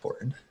definitely more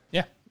important.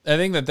 Yeah. I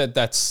think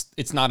that's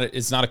it's not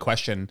a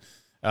question.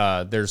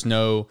 There's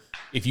no,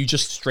 if you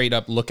just straight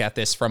up look at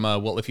this from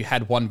well, if you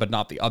had one but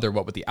not the other,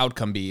 what would the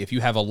outcome be? If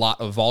you have a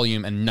lot of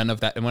volume and none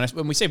of that, and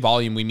when we say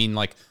volume, we mean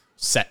like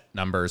set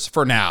numbers.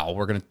 For now,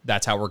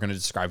 that's how we're gonna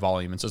describe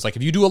volume. And so it's like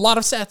if you do a lot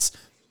of sets,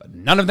 but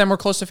none of them are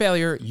close to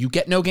failure, you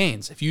get no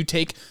gains. If you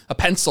take a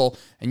pencil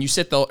and you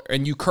sit there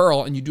and you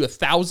curl and you do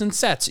 1,000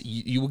 sets,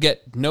 you will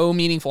get no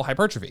meaningful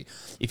hypertrophy.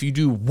 If you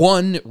do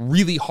one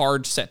really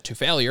hard set to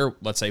failure,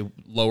 let's say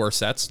lower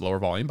sets, lower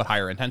volume, but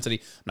higher intensity,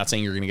 I'm not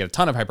saying you're going to get a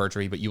ton of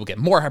hypertrophy, but you will get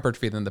more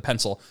hypertrophy than the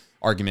pencil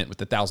argument with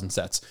the 1,000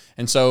 sets.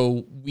 And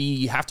so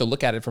we have to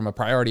look at it from a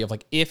priority of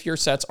like, if your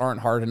sets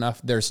aren't hard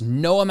enough, there's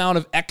no amount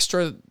of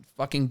extra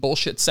fucking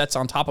bullshit sets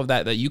on top of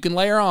that you can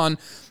layer on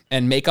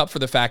and make up for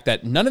the fact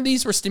that none of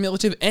these were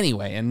stimulative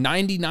anyway. And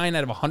 99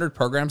 out of 100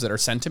 programs that are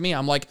sent to me,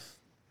 I'm like,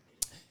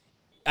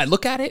 I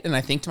look at it and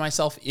I think to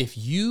myself, if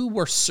you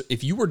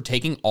were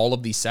taking all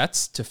of these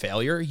sets to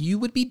failure, you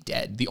would be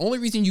dead. The only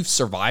reason you've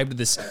survived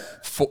this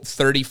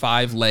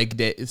 35 leg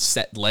day,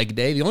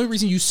 the only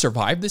reason you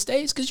survived this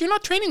day is because you're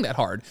not training that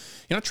hard.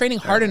 You're not training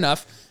hard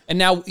enough. And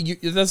now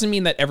it doesn't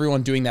mean that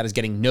everyone doing that is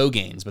getting no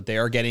gains, but they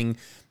are getting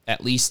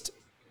at least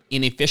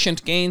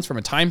inefficient gains from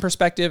a time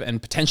perspective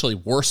and potentially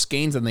worse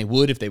gains than they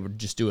would if they would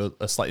just do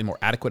a slightly more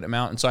adequate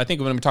amount. And so I think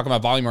when we talk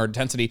about volume or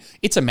intensity,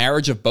 it's a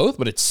marriage of both,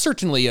 but it's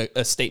certainly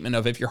a statement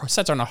of if your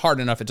sets are not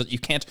hard enough, you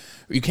can't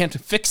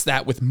fix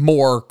that with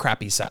more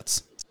crappy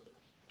sets.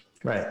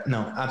 Right.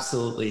 No,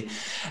 absolutely.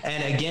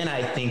 And again,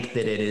 I think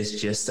that it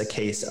is just a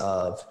case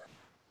of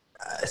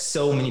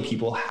so many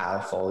people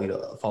have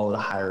followed a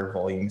higher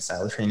volume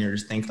style of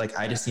trainers think like,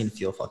 I just need to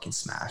feel fucking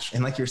smash.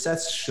 And like your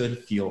sets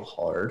should feel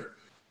hard.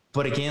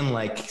 But again,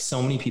 like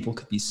so many people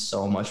could be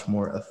so much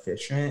more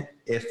efficient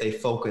if they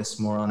focus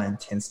more on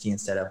intensity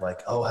instead of like,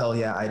 oh, hell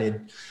yeah,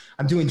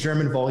 I'm doing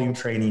German volume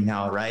training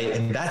now, right?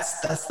 And that's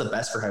the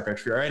best for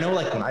hypertrophy. I know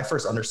like when I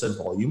first understood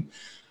volume,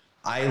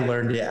 I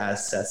learned it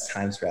as sets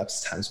times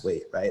reps times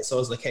weight, right? So I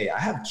was like, hey, I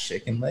have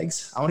chicken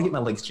legs. I want to get my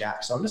legs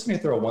jacked. So I'm just going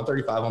to throw a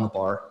 135 on the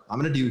bar.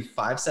 I'm going to do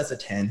 5 sets of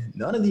 10.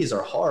 None of these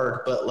are hard,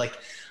 but like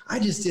I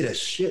just did a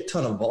shit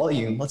ton of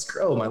volume. Let's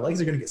grow. My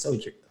legs are going to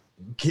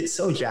get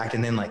so jacked.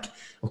 And then like,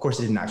 of course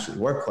it didn't actually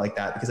work like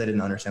that because I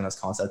didn't understand this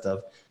concept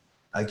of,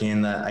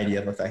 again, the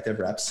idea of effective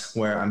reps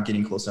where I'm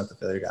getting close enough to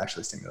failure to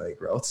actually stimulate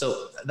growth.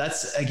 So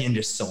that's, again,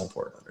 just so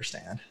important to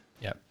understand.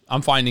 Yeah.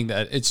 I'm finding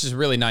that it's just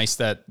really nice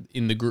that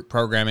in the group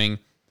programming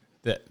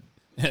that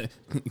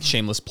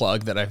shameless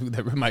plug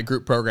that my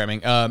group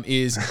programming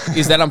is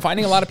that I'm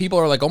finding a lot of people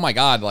are like, oh my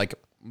God, like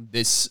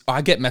this,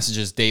 I get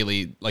messages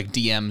daily, like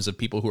DMs of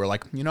people who are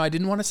like, I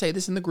didn't want to say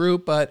this in the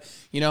group, but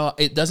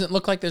it doesn't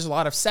look like there's a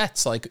lot of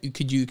sets. Like,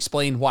 could you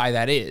explain why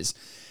that is?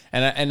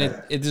 And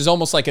it is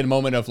almost like a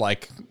moment of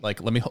like,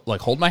 let me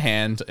hold my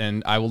hand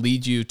and I will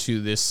lead you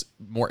to this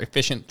more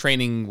efficient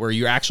training where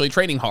you're actually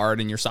training hard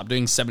and you're stop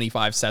doing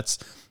 75 sets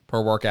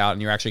per workout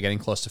and you're actually getting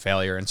close to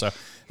failure. And so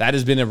that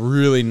has been a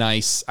really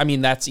nice,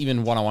 that's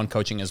even one-on-one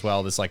coaching as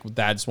well.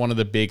 That's one of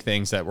the big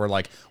things that we're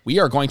like, we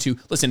are going to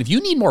listen, if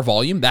you need more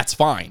volume, that's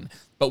fine.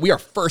 But we are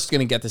first going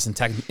to get this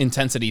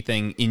intensity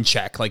thing in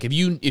check. Like if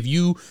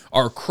you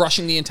are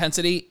crushing the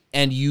intensity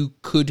and you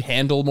could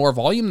handle more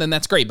volume, then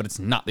that's great, but it's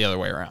not the other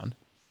way around.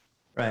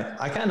 Right.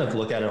 I kind of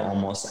look at it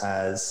almost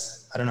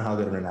as, I don't know how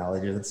good of an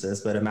analogy this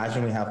is, but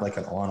imagine we have like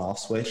an on-off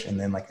switch and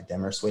then like a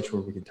dimmer switch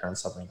where we can turn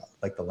something up,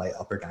 like the light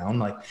up or down.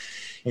 Like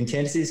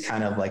intensity is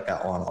kind of like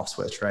that on-off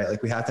switch, right?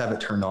 Like we have to have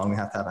it turned on. We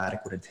have to have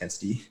adequate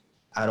intensity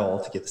at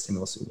all to get the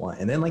stimulus we want.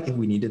 And then like if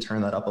we need to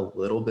turn that up a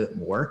little bit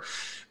more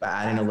by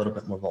adding a little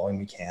bit more volume,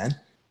 we can.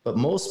 But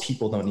most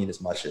people don't need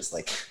as much as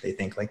like they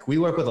think. Like we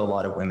work with a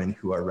lot of women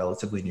who are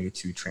relatively new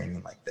to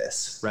training like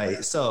this,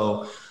 right?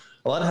 So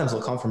a lot of times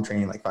they'll come from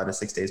training like 5 to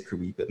 6 days per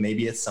week, but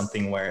maybe it's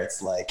something where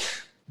it's like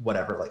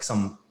whatever, like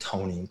some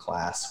toning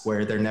class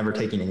where they're never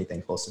taking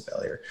anything close to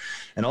failure.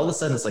 And all of a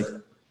sudden it's like,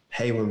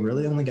 hey, we're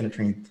really only going to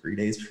train 3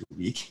 days per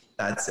week.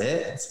 That's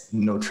it. It's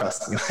no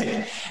trusting.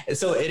 And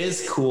so it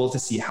is cool to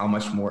see how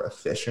much more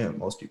efficient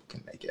most people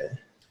can make it.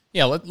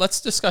 Yeah.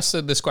 Let's discuss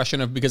this question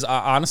of, because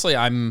honestly,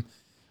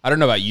 I don't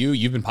know about you.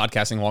 You've been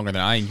podcasting longer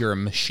than I. You're a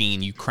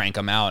machine. You crank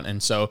them out.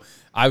 And so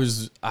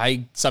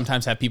I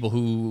sometimes have people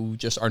who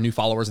just are new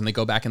followers and they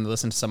go back and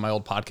listen to some of my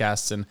old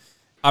podcasts. And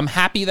I'm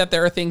happy that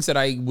there are things that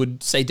I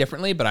would say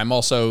differently, but I'm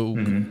also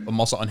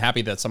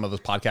unhappy that some of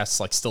those podcasts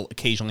like still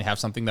occasionally have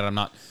something that I'm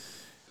not.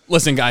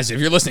 Listen, guys, if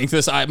you're listening to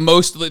this,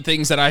 most of the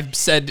things that I've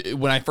said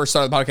when I first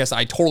started the podcast,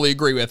 I totally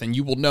agree with, and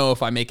you will know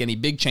if I make any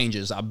big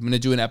changes. I'm going to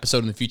do an episode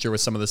in the future with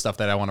some of the stuff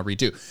that I want to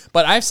redo.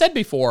 But I've said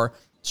before,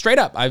 straight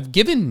up, I've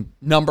given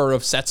number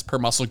of sets per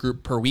muscle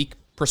group per week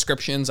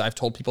prescriptions. I've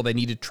told people they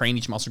need to train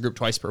each muscle group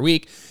twice per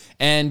week.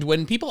 And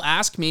when people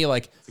ask me,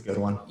 like, it's a good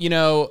one. You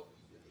know,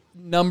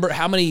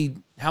 how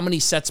many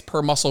sets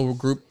per muscle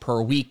group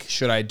per week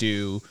should I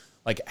do?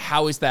 Like,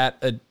 how is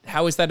that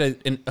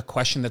a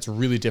question that's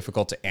really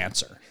difficult to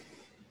answer?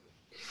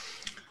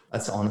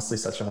 That's honestly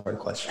such a hard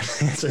question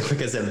to answer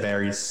because it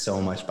varies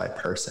so much by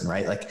person,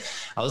 right? Like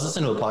I was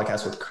listening to a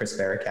podcast with Chris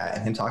Barakat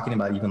and him talking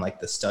about even like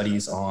the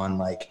studies on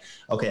like,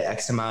 okay,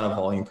 X amount of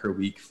volume per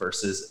week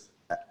versus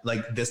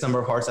like this number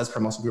of hard sets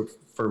per muscle group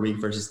per week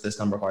versus this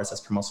number of hard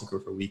sets per muscle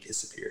group per week is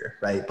superior,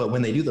 right? But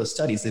when they do those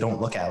studies, they don't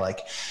look at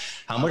like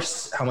how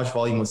much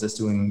volume was this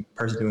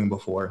person doing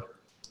before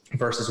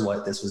versus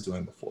what this was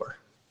doing before,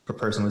 per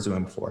person was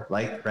doing before,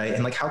 like, right?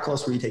 And like how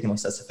close were you taking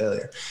those sets to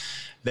failure?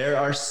 There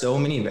are so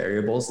many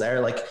variables there.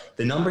 Like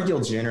the number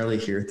you'll generally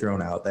hear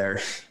thrown out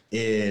there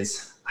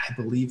is, I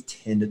believe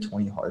 10 to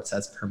 20 hard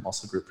sets per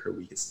muscle group per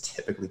week is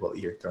typically what we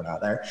hear thrown out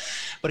there.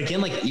 But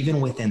again, like even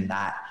within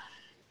that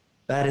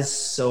is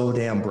so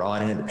damn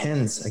broad. And it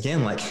depends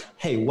again, like,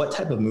 hey, what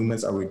type of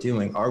movements are we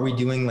doing? Are we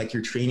doing like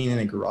you're training in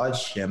a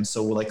garage gym?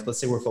 So like, let's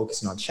say we're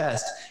focusing on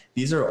chest.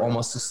 These are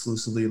almost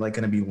exclusively like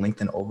going to be length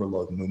and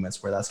overload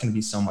movements where that's going to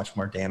be so much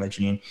more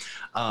damaging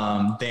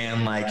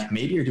than like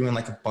maybe you're doing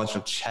like a bunch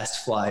of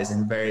chest flies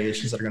and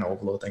variations that are going to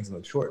overload things in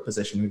the short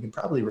position. We can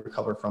probably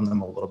recover from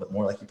them a little bit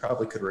more. Like you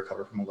probably could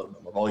recover from a little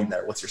bit more volume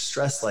there. What's your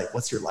stress like?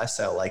 What's your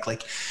lifestyle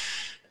like?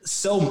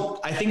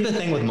 So I think the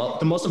thing with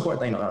the most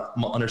important thing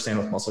to understand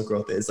with muscle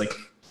growth is like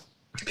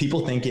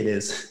people think it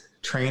is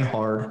train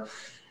hard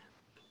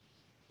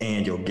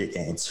and you'll get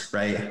gains,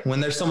 right? When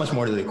there's so much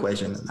more to the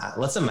equation than that.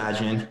 Let's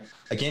imagine,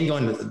 again,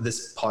 going to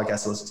this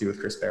podcast I listened to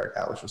with Chris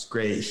Barakat, which was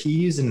great. He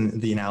used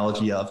the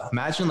analogy of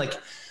imagine like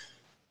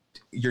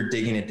you're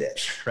digging a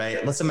ditch,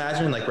 right? Let's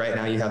imagine like right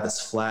now you have this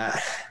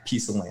flat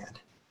piece of land.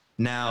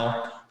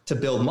 Now, to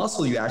build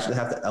muscle, you actually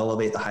have to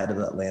elevate the height of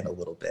that land a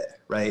little bit,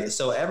 right?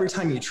 So every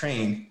time you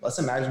train, let's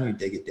imagine you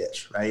dig a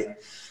ditch, right?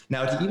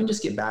 Now, to even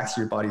just get back to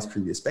your body's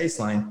previous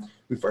baseline,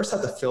 we first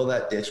have to fill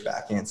that ditch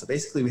back in. So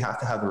basically we have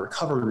to have the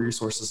recovery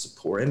resources to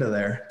pour into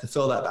there to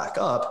fill that back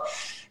up.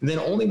 And then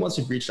only once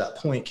we've reached that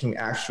point can we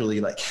actually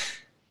like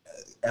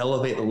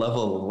elevate the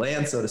level of the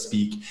land, so to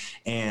speak,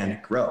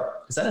 and grow.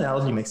 Does that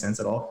analogy make sense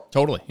at all?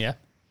 Totally. Yeah.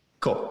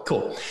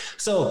 Cool.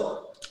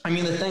 So, I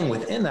mean, the thing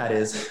within that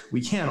is we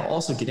can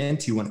also get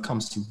into when it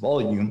comes to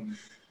volume,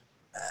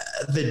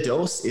 the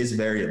dose is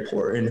very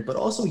important, but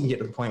also we can get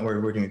to the point where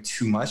we're doing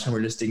too much and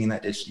we're just digging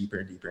that ditch deeper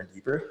and deeper and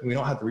deeper. We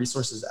don't have the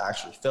resources to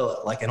actually fill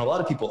it. Like, and a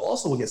lot of people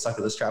also will get stuck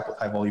in this trap with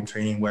high volume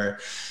training where,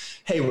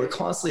 hey, we're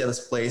constantly at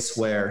this place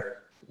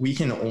where we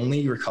can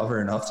only recover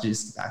enough to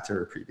just get back to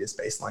our previous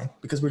baseline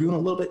because we're doing a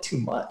little bit too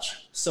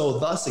much. So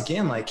thus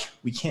again, like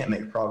we can't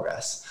make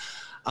progress.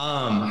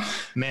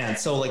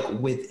 So like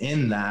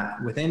within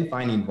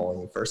finding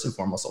volume, first and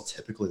foremost, I'll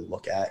typically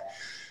look at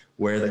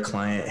where the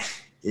client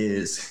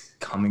is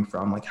coming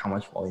from, like how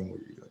much volume were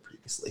you doing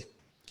previously.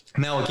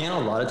 Now, again, a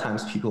lot of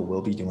times people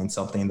will be doing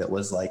something that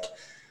was like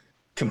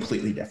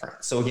completely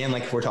different. So again,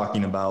 like if we're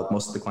talking about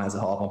most of the clients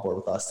that hop on board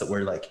with us that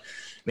were like,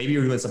 maybe you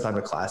were doing some type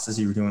of classes,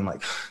 you were doing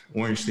like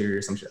Orange Theory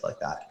or some shit like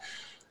that.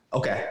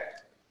 Okay.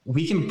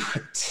 We can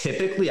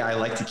typically, I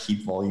like to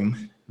keep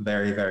volume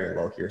very, very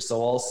low here.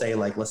 So I'll say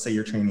like, let's say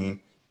you're training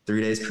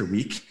 3 days per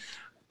week.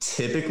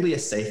 Typically a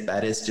safe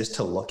bet is just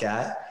to look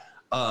at,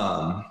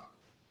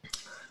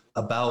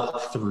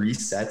 about 3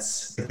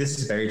 sets. This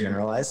is very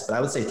generalized, but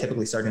I would say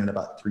typically starting at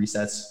about 3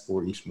 sets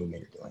for each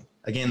movement you're doing.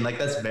 Again, like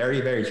that's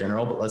very, very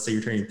general, but let's say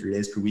you're training 3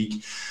 days per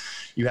week.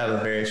 You have a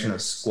variation of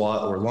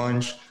squat or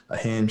lunge, a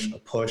hinge, a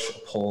push, a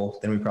pull.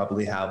 Then we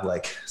probably have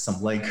like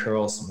some leg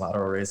curls, some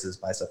lateral raises,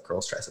 bicep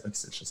curls, tricep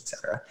extensions,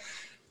 etc.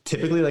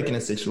 Typically, like in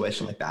a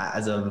situation like that,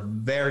 as a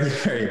very,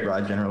 very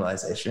broad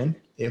generalization,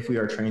 if we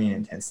are training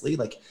intensely,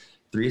 like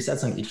 3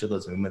 sets on each of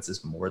those movements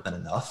is more than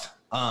enough.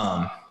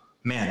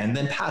 And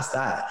then past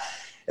that,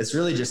 it's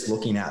really just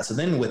looking at, so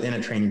then within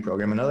a training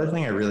program, another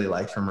thing I really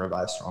liked from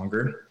Revive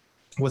Stronger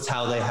was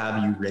how they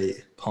have you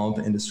rate pump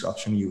and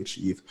disruption you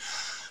achieve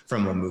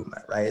from a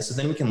movement, right? So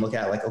then we can look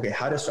at like, okay,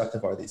 how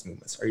destructive are these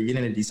movements? Are you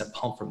getting a decent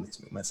pump from these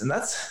movements? And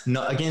that's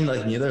not, again,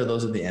 like neither of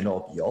those are the end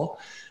all be all,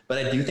 but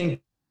I do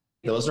think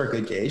those are a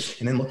good gauge.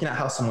 And then looking at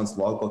how someone's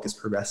logbook is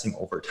progressing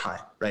over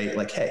time, right?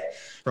 Like, hey,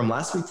 from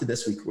last week to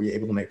this week, were you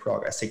able to make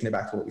progress? Taking it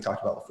back to what we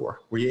talked about before.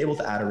 Were you able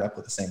to add a rep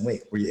with the same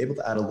weight? Were you able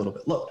to add a little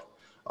bit load?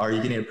 Are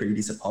you getting a pretty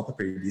decent pump, a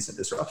pretty decent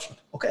disruption?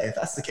 Okay, if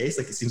that's the case,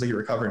 like it seems like you're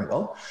recovering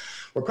well,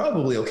 we're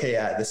probably okay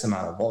at this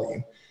amount of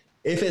volume.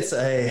 If it's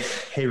a,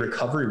 hey,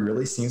 recovery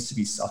really seems to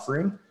be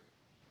suffering,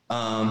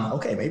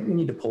 okay, maybe we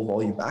need to pull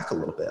volume back a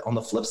little bit. On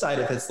the flip side,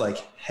 if it's like,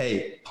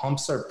 hey,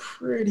 pumps are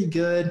pretty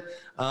good,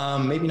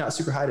 maybe not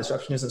super high,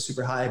 disruption isn't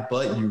super high,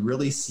 but you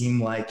really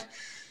seem like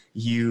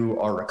you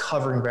are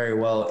recovering very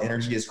well,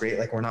 energy is great,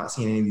 like we're not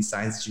seeing any of these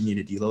signs that you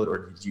need to deload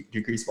or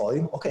decrease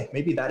volume, okay,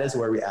 maybe that is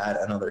where we add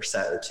another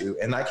set or two.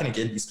 And that can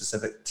again be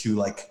specific to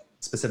like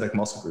specific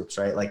muscle groups,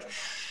 right? Like,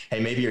 hey,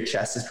 maybe your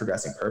chest is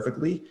progressing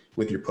perfectly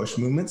with your push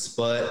movements,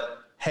 but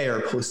hey,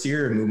 our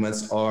posterior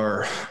movements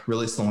are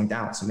really slowing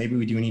down. So maybe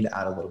we do need to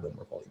add a little bit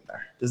more volume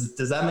there.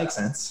 Does that make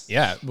sense?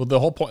 Yeah. Well, the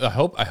whole point, I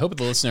hope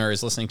the listener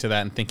is listening to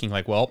that and thinking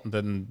like, well,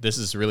 then this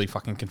is really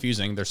fucking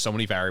confusing. There's so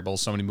many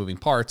variables, so many moving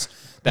parts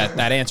that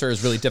answer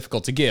is really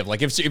difficult to give.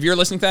 Like if you're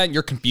listening to that and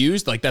you're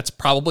confused, like that's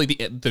probably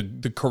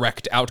the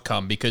correct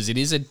outcome, because it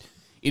is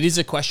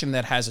a question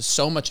that has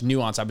so much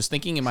nuance. I was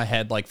thinking in my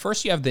head, like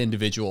first you have the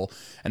individual,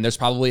 and there's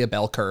probably a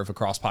bell curve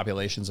across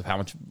populations of how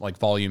much like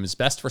volume is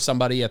best for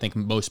somebody. I think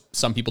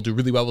some people do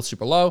really well with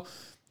super low.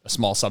 A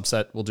small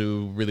subset will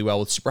do really well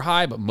with super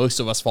high, but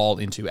most of us fall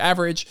into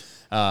average,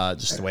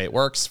 just the way it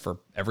works for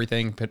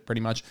everything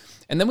pretty much.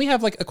 And then we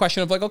have like a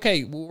question of like,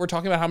 okay, we're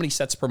talking about how many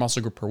sets per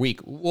muscle group per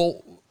week.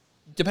 Well,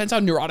 depends how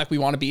neurotic we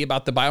want to be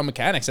about the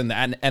biomechanics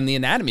and the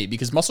anatomy,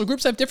 because muscle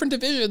groups have different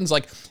divisions,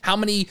 like how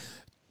many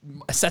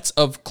sets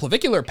of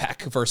clavicular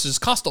pec versus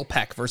costal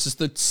pec versus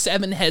the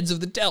 7 heads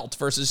of the delt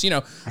versus,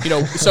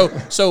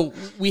 so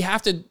we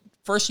have to,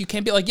 first you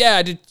can't be like,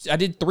 yeah, I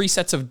did 3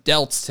 sets of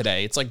delts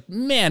today. It's like,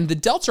 man, the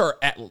delts are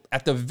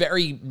at the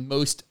very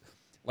most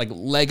like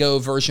Lego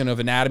version of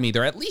anatomy.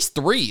 There are at least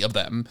 3 of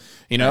them,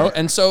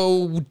 And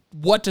so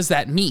what does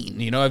that mean?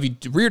 Have you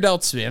rear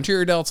delts,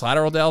 anterior delts,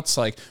 lateral delts,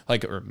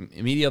 or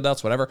medial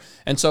delts, whatever.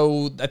 And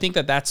so I think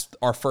that's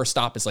our first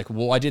stop is like,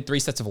 well, I did 3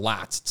 sets of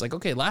lats. It's like,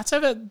 okay, lats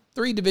have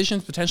 3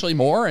 divisions, potentially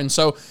more. And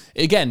so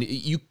again,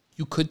 you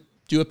could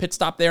do a pit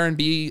stop there and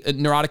be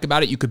neurotic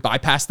about it. You could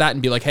bypass that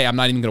and be like, hey, I'm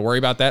not even going to worry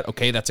about that.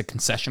 Okay, that's a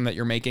concession that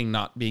you're making,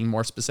 not being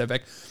more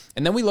specific.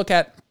 And then we look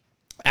at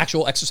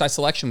actual exercise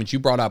selection, which you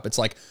brought up. It's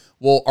like,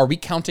 well, are we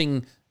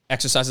counting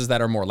exercises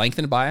that are more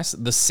lengthened bias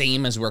the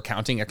same as we're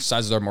counting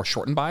exercises that are more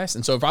shortened bias?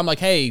 And so if I'm like,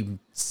 hey,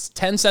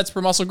 10 sets per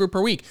muscle group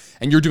per week,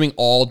 and you're doing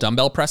all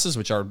dumbbell presses,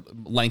 which are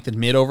lengthened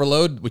mid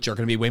overload, which are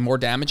going to be way more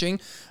damaging,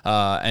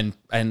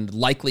 and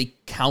likely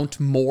count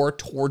more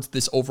towards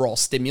this overall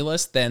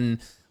stimulus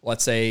than,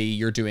 let's say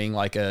you're doing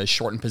like a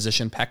shortened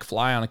position pec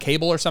fly on a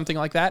cable or something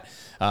like that,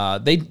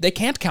 they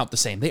can't count the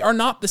same. They are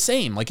not the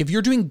same. Like if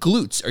you're doing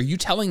glutes, are you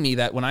telling me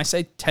that when I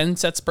say 10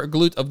 sets of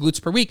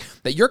glutes per week,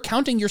 that you're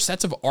counting your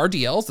sets of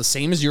RDLs the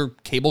same as your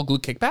cable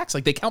glute kickbacks?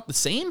 Like they count the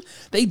same?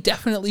 They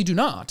definitely do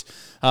not.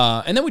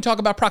 And then we talk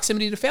about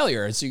proximity to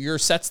failure. So your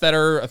sets that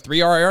are a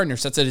 3 RIR and your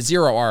sets at a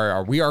 0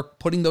 RIR, we are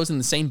putting those in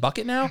the same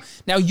bucket now.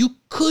 Now you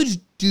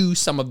could do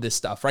some of this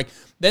stuff, right?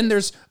 Then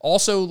there's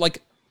also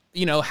like,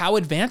 how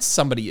advanced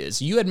somebody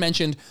is. You had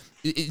mentioned,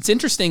 it's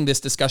interesting, this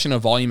discussion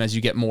of volume as you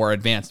get more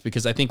advanced,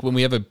 because I think when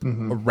we have a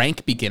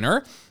rank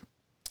beginner,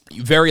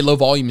 very low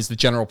volume is the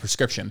general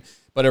prescription.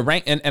 But a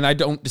rank, and I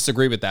don't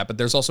disagree with that, but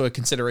there's also a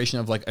consideration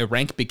of like a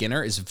rank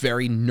beginner is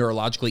very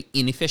neurologically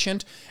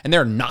inefficient, and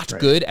they're not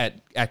good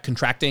at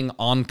contracting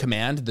on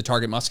command the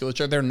target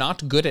musculature. They're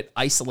not good at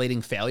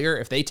isolating failure.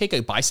 If they take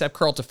a bicep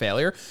curl to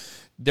failure,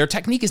 their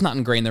technique is not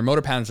ingrained. Their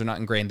motor patterns are not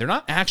ingrained. They're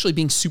not actually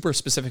being super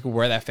specific of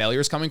where that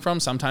failure is coming from.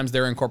 Sometimes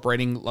they're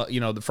incorporating,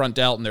 the front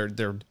delt, and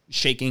they're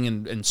shaking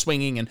and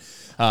swinging. And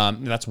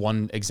that's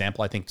one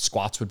example. I think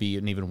squats would be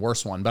an even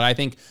worse one. But I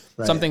think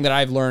something that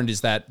I've learned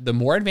is that the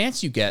more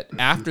advanced you get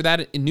after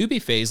that in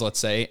newbie phase, let's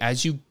say,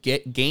 as you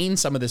gain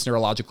some of this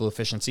neurological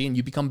efficiency and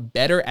you become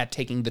better at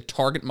taking the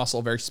target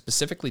muscle very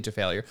specifically to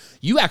failure,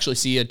 you actually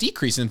see a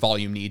decrease in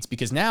volume needs,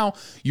 because now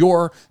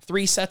your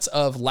 3 sets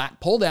of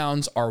lat pull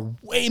downs are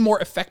way more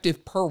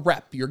effective per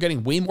rep. You're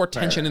getting way more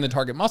tension in the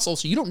target muscle,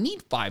 so you don't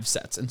need 5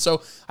 sets. And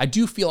so I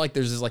do feel like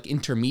there's this like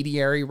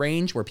intermediary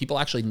range where people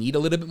actually need a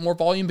little bit more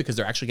volume because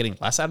they're actually getting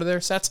less out of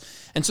their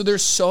sets. And so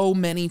there's so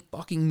many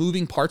fucking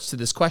moving parts to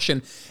this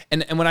question.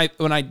 And when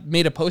I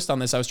made a post on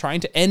this, I was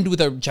trying to end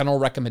with a general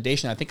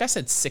recommendation. I think I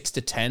said 6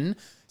 to 10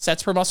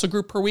 sets per muscle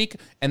group per week.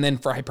 And then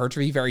for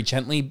hypertrophy, very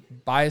gently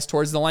biased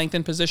towards the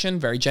lengthened position,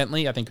 very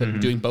gently. I think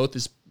doing both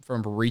is,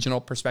 from a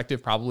regional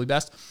perspective, probably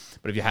best.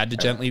 But if you had to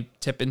gently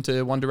tip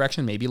into one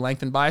direction, maybe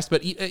lengthen biased.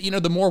 But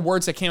the more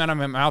words that came out of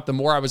my mouth, the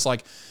more I was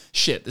like,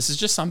 shit, this is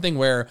just something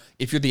where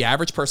if you're the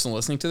average person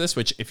listening to this,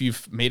 which if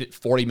you've made it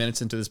 40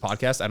 minutes into this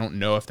podcast, I don't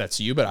know if that's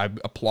you, but I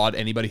applaud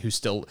anybody who's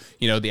still,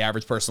 the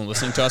average person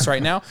listening to us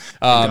right now.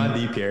 Gone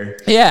deep here.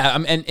 Yeah.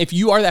 And if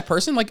you are that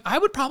person, like I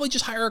would probably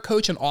just hire a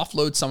coach and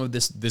offload some of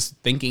this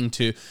thinking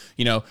to,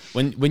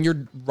 when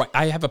you're,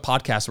 I have a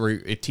podcast where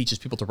it teaches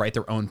people to write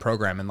their own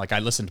program. And like I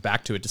listened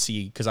back to it to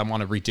see, because I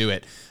want to redo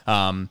it.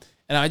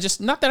 And I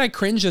just, not that I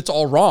cringe, it's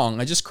all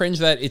wrong. I just cringe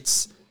that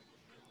it's,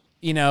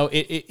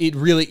 it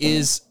really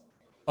is,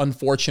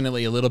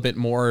 unfortunately, a little bit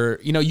more,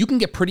 you can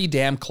get pretty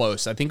damn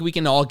close. I think we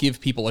can all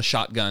give people a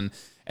shotgun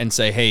and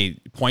say, hey,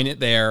 point it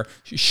there,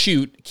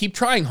 shoot, keep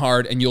trying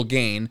hard and you'll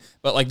gain.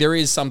 But like there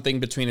is something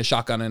between a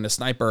shotgun and a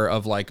sniper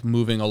of like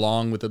moving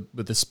along with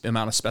this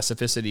amount of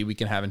specificity we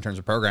can have in terms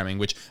of programming,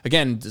 which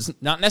again is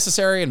not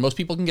necessary. And most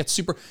people can get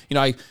super,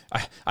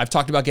 I've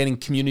talked about getting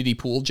community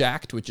pool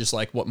jacked, which is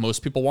like what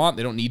most people want.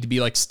 They don't need to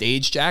be like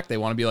stage jacked. They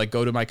want to be like,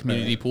 go to my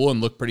community pool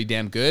and look pretty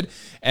damn good.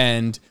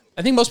 And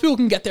I think most people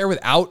can get there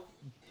without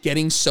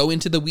getting so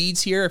into the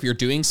weeds here. If you're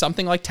doing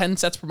something like 10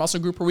 sets per muscle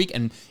group per week,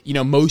 and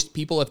most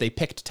people, if they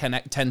picked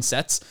 10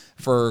 sets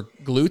for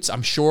glutes,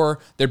 I'm sure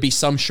there'd be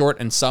some short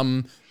and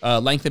some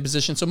length in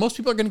position. So most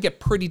people are going to get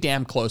pretty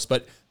damn close.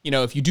 But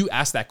if you do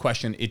ask that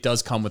question, it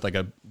does come with like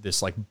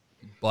this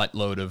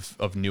buttload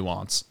of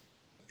nuance.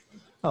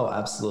 Oh,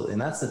 absolutely.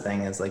 And that's the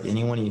thing is like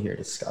anyone you hear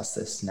discuss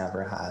this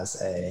never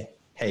has a,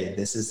 hey,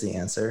 this is the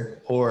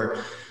answer.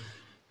 Or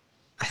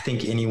I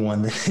think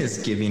anyone that is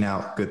giving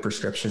out good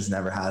prescriptions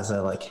never has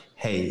a like,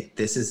 hey,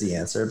 this is the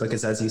answer.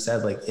 Because as you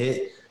said, like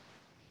it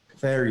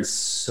varies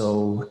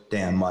so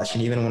damn much.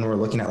 And even when we're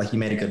looking at, like you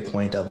made a good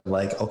point of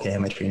like, okay,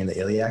 am I training the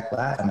iliac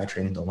lat? Am I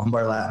training the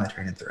lumbar lat? Am I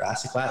training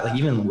thoracic lat? Like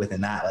even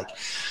within that, like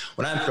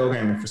when I'm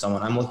programming for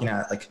someone, I'm looking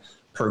at like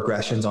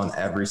progressions on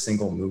every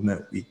single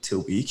movement week to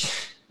week,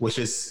 which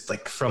is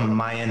like from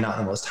my end, not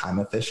the most time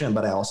efficient,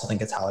 but I also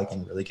think it's how I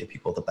can really give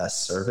people the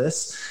best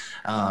service.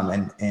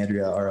 And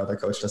Andrea, our other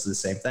coach, does the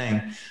same thing.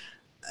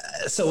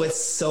 So it's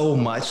so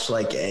much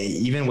like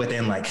even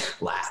within like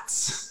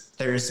lats,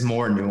 there's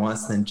more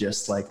nuance than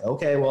just like,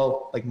 okay,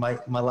 well, like my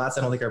lats,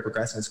 I don't think are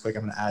progressing as quick.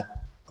 I'm going to add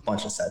a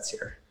bunch of sets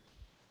here.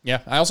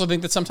 Yeah. I also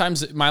think that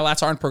sometimes my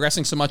lats aren't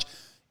progressing so much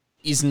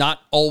is not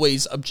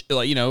always,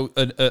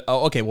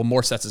 okay, well,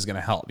 more sets is going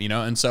to help,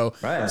 and so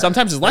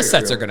sometimes less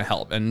sets are going to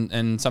help.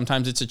 And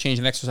sometimes it's a change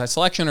in exercise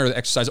selection or the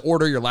exercise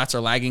order. Your lats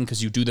are lagging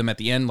because you do them at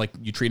the end, like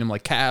you treat them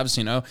like calves,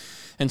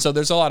 and so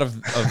there's a lot of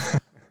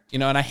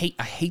and I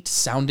hate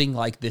sounding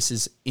like this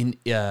is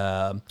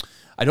I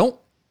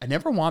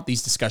never want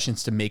these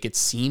discussions to make it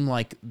seem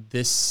like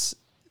this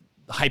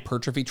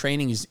hypertrophy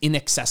training is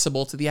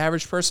inaccessible to the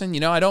average person.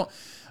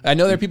 I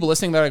know there are people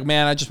listening that are like,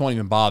 man, I just won't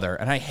even bother.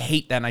 And I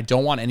hate that. And I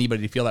don't want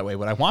anybody to feel that way.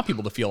 What I want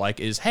people to feel like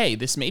is, hey,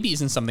 this maybe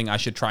isn't something I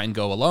should try and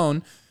go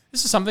alone.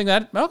 This is something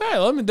that,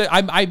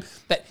 okay,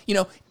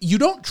 you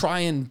don't try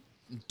and,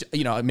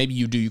 maybe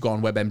you do, you go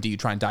on WebMD, you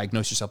try and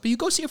diagnose yourself, but you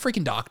go see a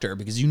freaking doctor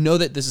because you know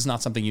that this is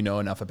not something you know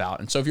enough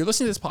about. And so if you're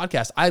listening to this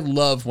podcast, I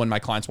love when my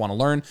clients want to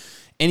learn.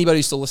 Anybody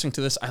who's still listening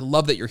to this, I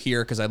love that you're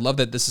here because I love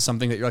that this is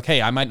something that you're like,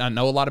 hey, I might not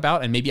know a lot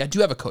about, and maybe I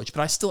do have a coach,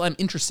 but I still am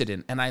interested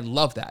in, and I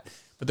love that.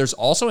 But there's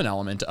also an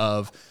element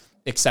of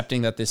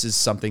accepting that this is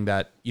something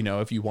that,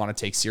 if you want to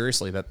take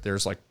seriously, that there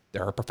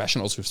are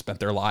professionals who've spent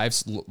their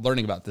lives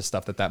learning about this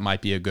stuff, that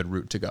might be a good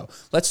route to go.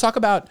 Let's talk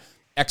about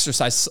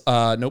exercise.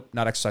 Nope,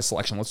 not exercise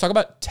selection. Let's talk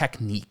about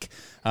technique.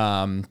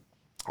 I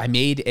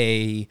made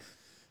a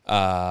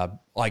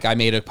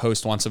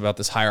post once about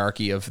this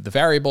hierarchy of the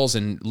variables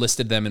and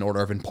listed them in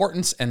order of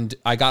importance. And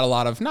I got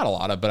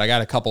but I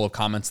got a couple of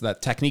comments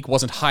that technique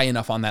wasn't high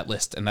enough on that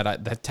list and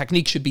that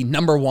technique should be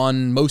number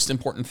one most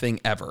important thing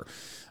ever.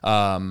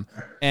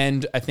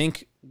 And I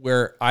think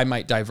where I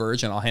might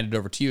diverge, and I'll hand it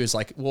over to you, is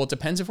like, well, it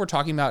depends if we're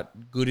talking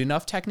about good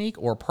enough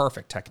technique or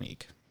perfect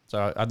technique.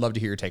 So I'd love to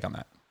hear your take on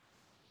that.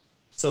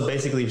 So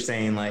basically you're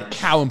saying like,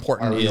 how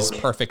important is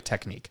perfect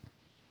technique?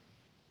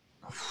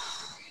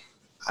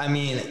 I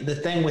mean, the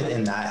thing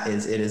within that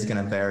is it is going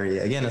to vary.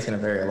 Again, it's going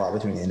to vary a lot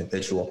between the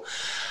individual.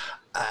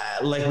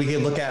 Like we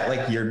could look at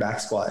like your back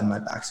squat and my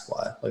back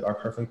squat. Like our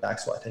perfect back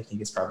squat technique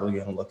is probably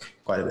going to look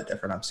quite a bit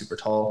different. I'm super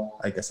tall.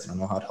 I guess I don't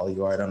know how tall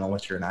you are. I don't know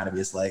what your anatomy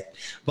is like,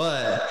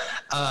 but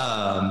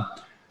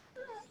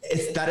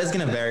that is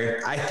going to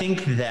vary. I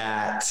think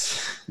that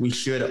we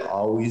should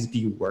always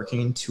be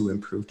working to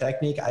improve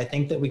technique. I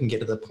think that we can get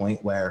to the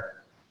point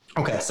where,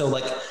 okay, so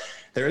like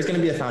there is going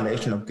to be a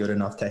foundation of good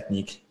enough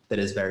technique that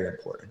is very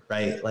important,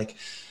 right? Like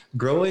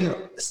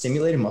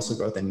stimulating muscle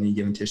growth in any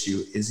given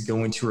tissue is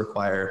going to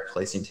require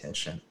placing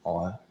tension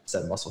on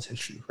said muscle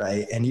tissue,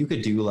 right? And you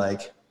could do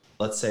like,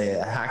 let's say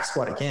a hack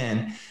squat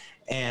again,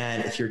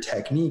 and if your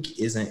technique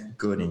isn't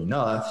good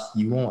enough,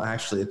 you won't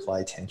actually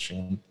apply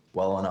tension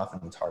well enough in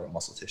the target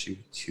muscle tissue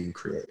to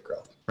create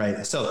growth,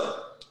 right?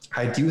 So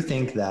I do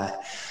think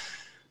that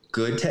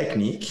good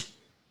technique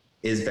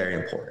is very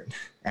important.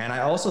 And I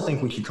also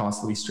think we should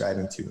constantly be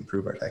striving to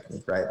improve our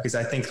technique, right? Because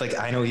I think like,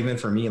 I know even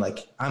for me,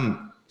 like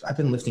I've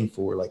been lifting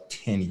for like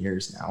 10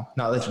 years now.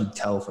 Not that you can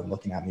tell from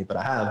looking at me, but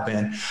I have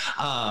been.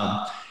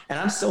 And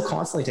I'm still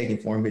constantly taking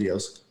form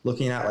videos,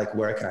 looking at like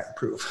where can I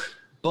improve.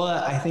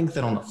 But I think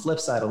that on the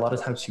flip side, a lot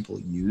of times people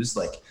use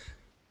like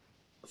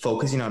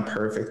focusing on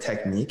perfect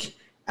technique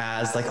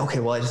as like, okay,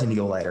 well, I just need to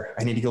go lighter.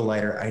 I need to go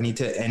lighter.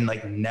 And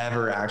like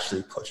never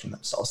actually pushing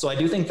themselves. So I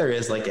do think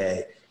there's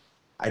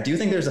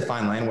a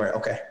fine line where,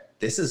 okay,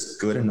 this is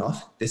good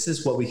enough. This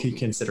is what we could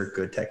consider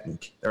good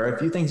technique. There are a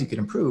few things you could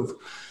improve,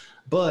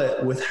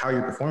 but with how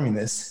you're performing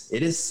this,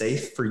 it is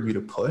safe for you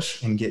to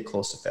push and get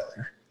close to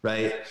failure,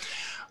 right?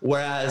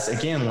 Whereas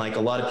again, like a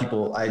lot of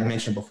people I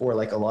mentioned before,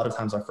 like a lot of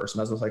times our first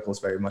mesocycle is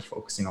very much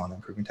focusing on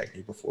improving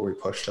technique before we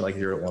push to like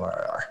 0 to 1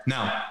 RIR.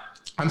 Now,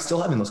 I'm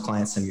still having those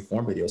clients send me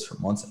form videos for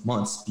months and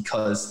months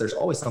because there's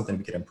always something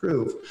we could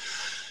improve.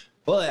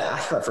 But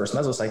after that first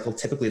mesocycle,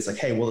 typically it's like,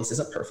 hey, well, this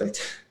isn't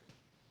perfect.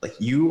 Like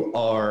you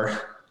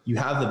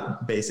have the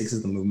basics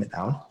of the movement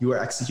down. You are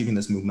executing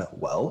this movement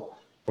well.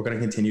 We're going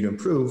to continue to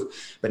improve,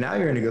 but now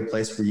you're in a good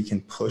place where you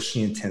can push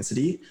the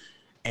intensity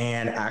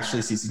and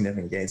actually see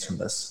significant gains from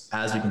this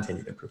as we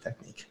continue to improve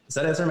technique. Does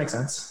that answer make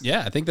sense?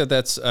 Yeah, I think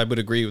I would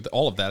agree with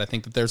all of that. I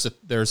think that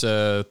there's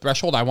a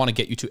threshold I want to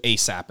get you to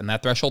ASAP, and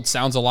that threshold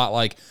sounds a lot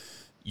like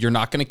you're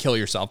not going to kill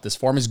yourself. This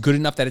form is good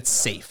enough that it's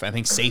safe. I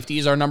think safety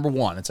is our number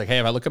one. It's like,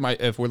 hey,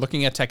 if we're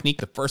looking at technique,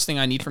 the first thing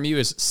I need from you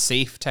is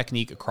safe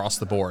technique across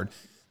the board.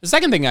 The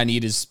second thing I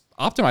need is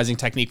optimizing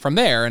technique from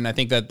there. And I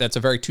think that that's a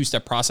very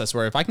two-step process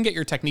where if I can get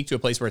your technique to a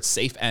place where it's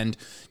safe and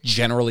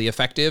generally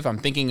effective, I'm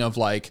thinking of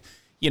like,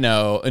 an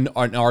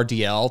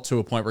RDL to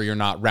a point where you're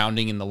not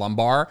rounding in the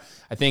lumbar.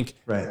 I think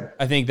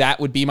that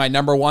would be my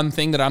number one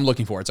thing that I'm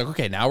looking for. It's like,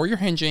 okay, now where you're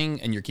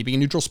hinging and you're keeping a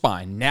neutral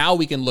spine, now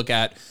we can look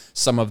at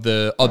some of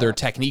the other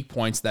technique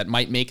points that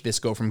might make this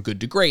go from good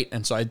to great.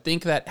 And so I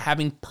think that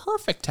having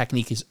perfect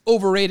technique is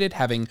overrated.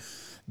 Having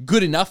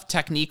good enough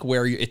technique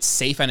where it's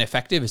safe and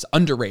effective is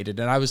underrated.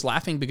 And I was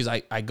laughing because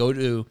I go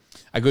to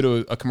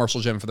a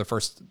commercial gym for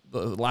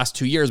the last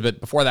 2 years,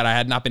 but before that I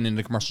had not been in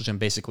a commercial gym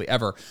basically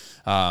ever.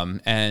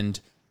 And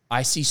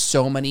I see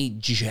so many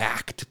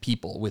jacked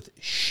people with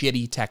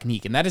shitty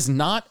technique. And that is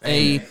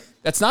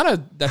that's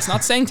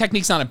not saying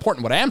technique's not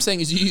important. What I am saying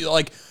is if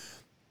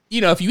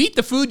you eat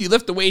the food, you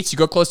lift the weights, you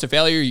go close to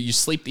failure, you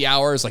sleep the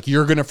hours, like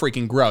you're going to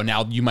freaking grow.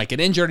 Now you might get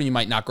injured and you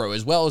might not grow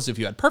as well as if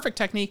you had perfect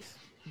technique.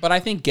 But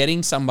I think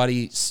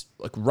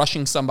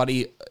rushing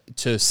somebody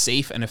to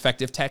safe and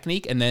effective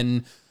technique and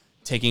then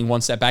taking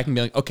one step back and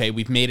being like, okay,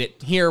 we've made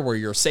it here where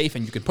you're safe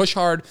and you can push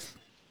hard,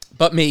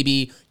 but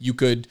maybe you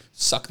could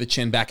suck the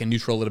chin back in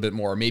neutral a little bit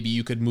more. Maybe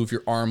you could move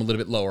your arm a little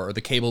bit lower or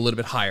the cable a little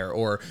bit higher,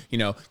 or,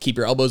 keep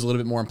your elbows a little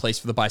bit more in place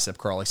for the bicep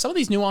curl. Like some of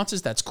these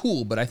nuances, that's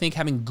cool, but I think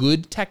having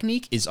good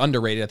technique is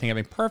underrated. I think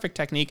having perfect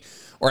technique,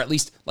 or at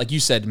least, like you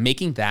said,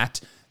 making that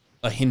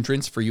a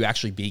hindrance for you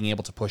actually being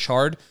able to push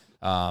hard.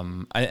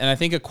 And I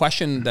think a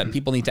question that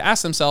people need to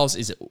ask themselves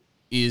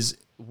is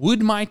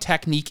would my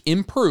technique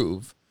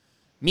improve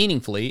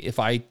meaningfully if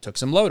I took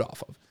some load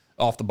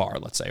off the bar,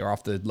 let's say, or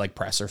off the leg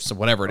press or so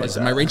whatever it is,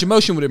 and my range of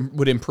motion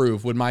would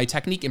improve. Would my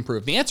technique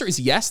improve? The answer is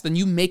yes. Then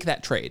you make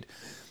that trade.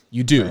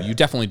 You do. You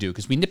definitely do.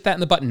 Because we nip that in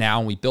the button now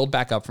and we build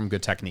back up from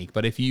good technique.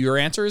 But if your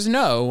answer is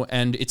no,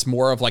 and it's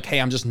more of like, hey,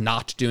 I'm just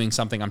not doing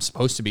something I'm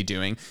supposed to be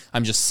doing,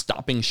 I'm just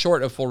stopping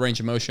short of full range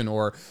of motion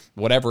or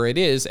whatever it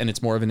is, and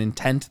it's more of an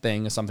intent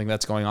thing, something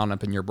that's going on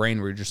up in your brain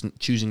where you're just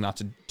choosing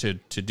not to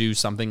do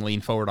something,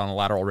 lean forward on a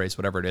lateral raise,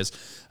 whatever it is,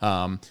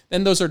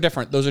 then those are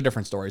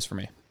different stories for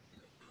me.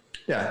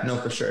 Yeah, no,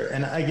 for sure.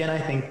 And again, I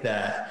think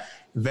that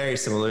very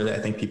similarly, I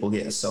think people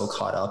get so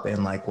caught up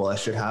in like, well, I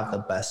should have the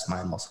best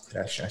mind muscle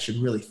connection. I should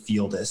really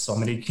feel this. So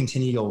I'm going to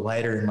continue to go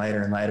lighter and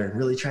lighter and lighter and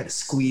really try to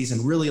squeeze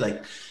and really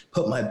like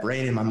put my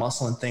brain in my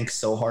muscle and think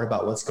so hard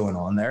about what's going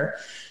on there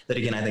that,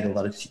 again, I think a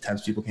lot of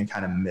times people can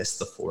kind of miss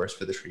the forest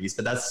for the trees,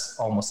 but that's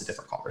almost a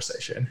different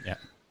conversation. Yeah.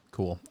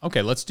 Cool.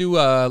 Okay. There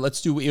are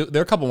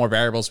a couple more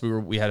variables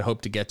we had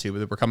hoped to get to,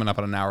 but we're coming up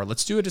on an hour.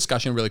 Let's do a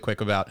discussion really quick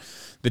about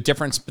the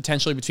difference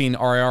potentially between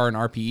RIR and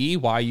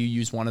RPE, why you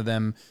use one of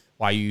them,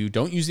 why you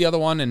don't use the other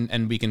one,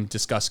 and we can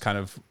discuss kind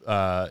of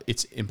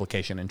its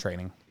implication in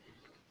training.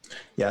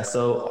 Yeah,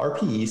 so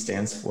RPE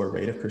stands for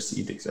rate of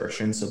perceived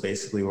exertion. So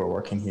basically we're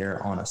working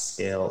here on a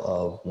scale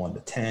of 1 to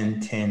 10,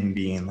 10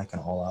 being like an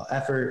all-out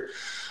effort.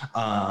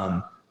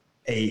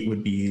 8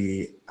 would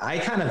be, I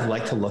kind of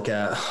like to look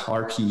at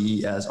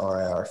RPE as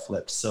RIR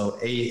flipped. So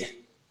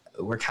 8,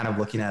 we're kind of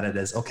looking at it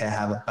as, okay, I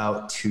have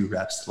about 2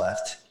 reps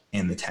left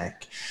in the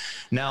tank.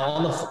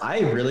 Now, I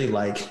really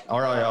like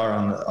RIR,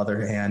 on the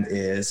other hand,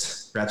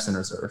 is reps in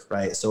reserve,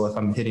 right? So if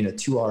I'm hitting a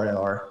 2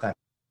 RIR, that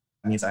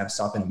means I'm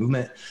stopping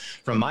movement.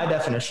 From my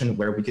definition,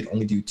 where we could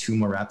only do 2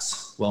 more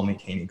reps while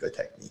maintaining good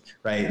technique,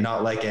 right?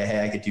 Not like,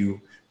 hey, I could do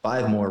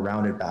 5 more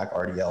rounded back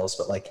RDLs,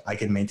 but like I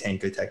can maintain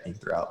good technique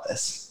throughout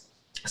this.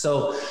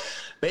 So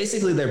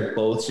basically, they're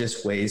both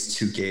just ways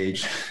to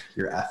gauge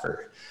your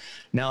effort.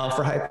 Now,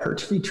 for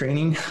hypertrophy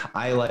training,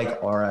 I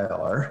like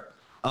RIR.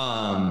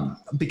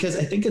 Because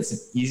I think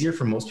it's easier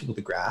for most people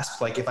to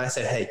grasp. Like if I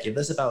said, hey, give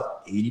us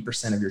about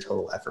 80% of your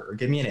total effort, or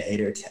give me an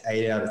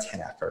 8 out of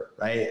 10 effort,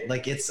 right?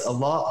 Like it's a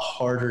lot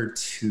harder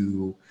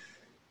to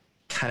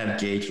kind of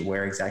gauge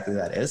where exactly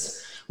that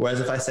is. Whereas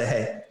if I say,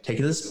 hey, take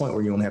it to this point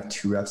where you only have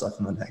 2 reps left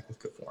in the tank with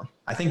good form,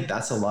 I think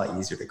that's a lot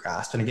easier to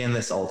grasp. And again,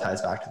 this all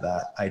ties back to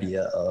that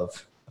idea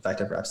of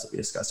effective reps that we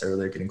discussed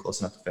earlier, getting close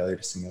enough to failure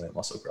to stimulate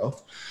muscle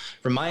growth.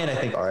 From my end, I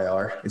think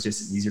RIR is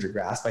just easier to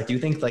grasp. I do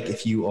think like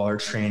if you are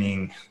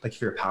training, like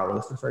if you're a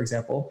powerlifter, for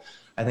example,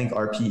 I think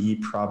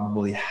RPE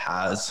probably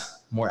has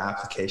more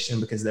application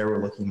because there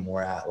we're looking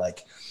more at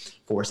like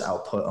force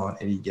output on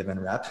any given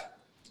rep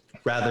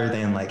rather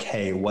than like,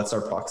 hey, what's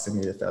our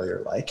proximity to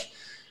failure like?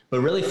 But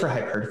really for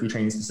hypertrophy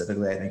training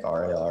specifically, I think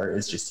RIR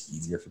is just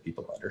easier for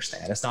people to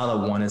understand. It's not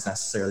that one is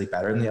necessarily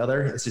better than the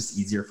other. It's just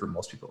easier for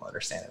most people to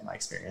understand in my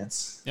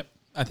experience. Yep.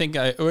 I think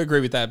I agree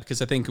with that, because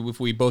I think if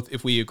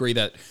we agree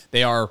that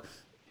they are,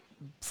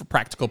 for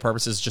practical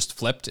purposes, just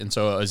flipped, and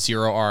so a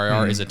 0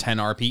 RIR is a 10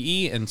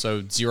 RPE, and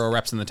so 0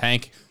 reps in the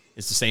tank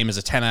is the same as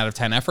a 10 out of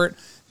 10 effort,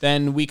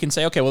 then we can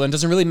say, okay, well, then it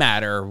doesn't really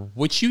matter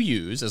which you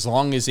use, as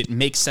long as it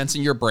makes sense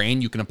in your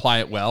brain, you can apply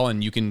it well,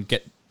 and you can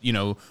get,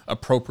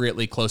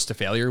 appropriately close to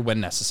failure when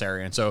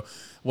necessary. And so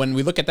when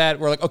we look at that,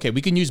 we're like, okay,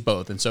 we can use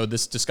both. And so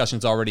this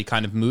discussion's already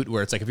kind of moot,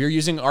 where it's like, if you're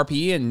using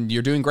RPE and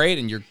you're doing great,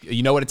 and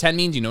you know what a 10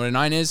 means, you know what a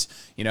 9 is,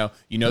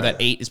 that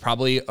 8 is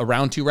probably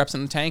around 2 reps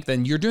in the tank,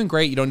 then you're doing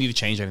great. You don't need to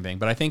change anything.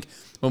 But I think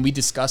when we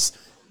discuss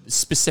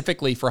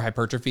specifically for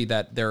hypertrophy,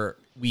 that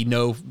we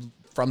know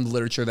from the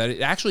literature that it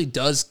actually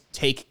does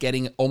take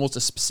getting almost a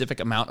specific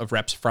amount of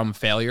reps from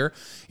failure.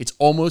 It's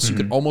almost, you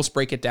could almost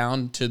break it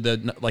down to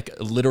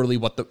literally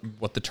what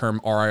the term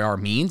RIR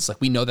means.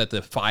 Like, we know that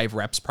the 5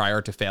 reps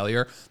prior to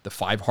failure, the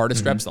 5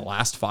 hardest reps, the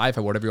last 5,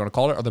 or whatever you want to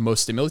call it, are the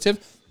most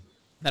stimulative.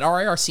 That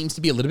RIR seems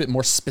to be a little bit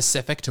more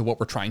specific to what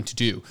we're trying to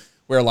do,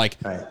 where like,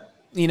 right.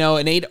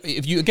 An 8,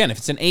 if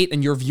it's an 8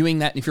 and you're viewing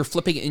that, if you're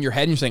flipping it in your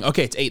head and you're saying,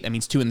 okay, it's 8, that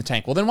means 2 in the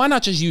tank. Well, then why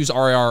not just use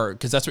RIR?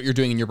 Because that's what you're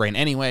doing in your brain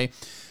anyway.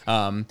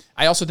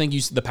 I also think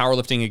the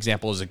powerlifting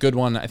example is a good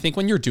one. I think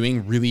when you're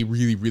doing really,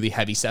 really, really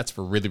heavy sets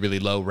for really, really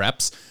low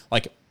reps,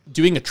 like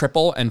doing a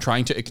triple and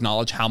trying to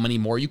acknowledge how many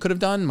more you could have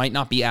done might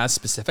not be as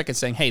specific as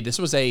saying, hey, this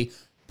was a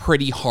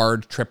pretty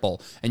hard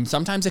triple. And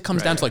sometimes it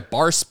comes down to like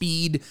bar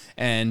speed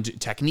and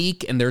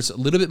technique, and there's a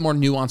little bit more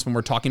nuance when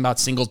we're talking about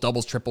singles,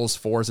 doubles, triples,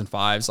 4s and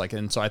 5s.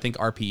 And so I think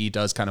RPE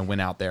does kind of win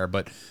out there.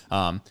 But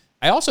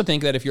I also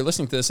think that if you're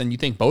listening to this and you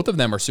think both of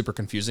them are super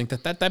confusing,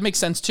 that makes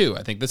sense too.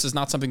 I think this is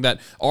not something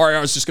that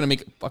RIR is just going to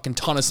make a fucking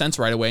ton of sense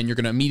right away, and you're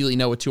going to immediately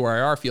know what 2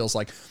 RIR feels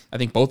like. I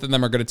think both of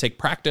them are going to take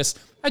practice.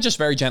 I just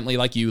very gently,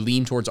 like you,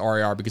 lean towards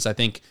RIR, because I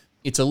think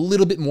it's a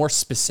little bit more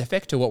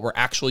specific to what we're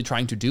actually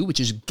trying to do,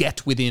 which is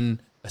get within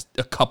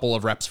a couple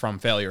of reps from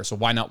failure. So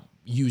why not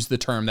use the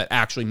term that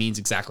actually means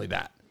exactly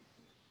that?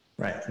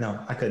 Right. No,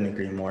 I couldn't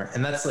agree more.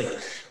 And that's like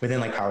within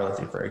like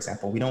powerlifting, for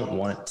example, we don't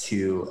want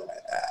to,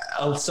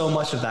 so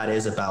much of that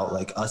is about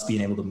like us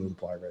being able to move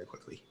the bar very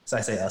quickly. So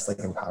I say us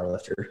like I'm a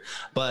powerlifter,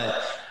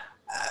 but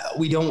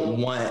we don't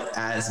want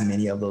as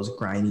many of those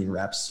grinding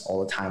reps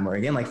all the time, where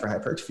again, like for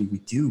hypertrophy, we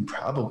do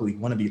probably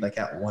want to be like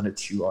at 1 to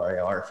 2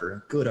 RIR for a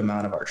good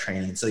amount of our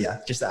training. So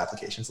yeah, just the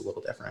application is a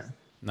little different.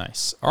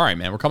 Nice. All right,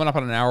 man. We're coming up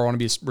on an hour. I want to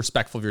be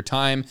respectful of your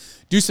time.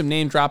 Do some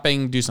name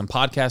dropping, do some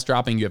podcast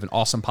dropping. You have an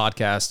awesome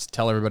podcast.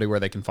 Tell everybody where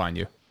they can find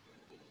you.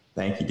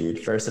 Thank you,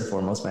 dude. First and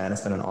foremost, man,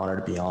 it's been an honor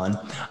to be on.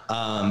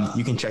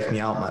 You can check me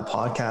out. My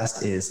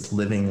podcast is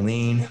Living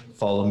Lean.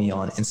 Follow me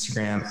on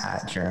Instagram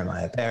at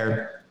Jeremiah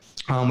Bear.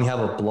 We have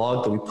a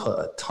blog that we put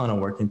a ton of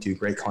work into,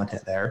 great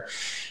content there.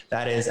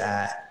 That is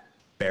at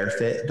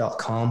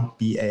bearfit.com,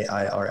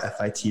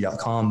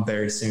 BAIRFIT.com,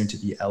 very soon to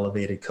be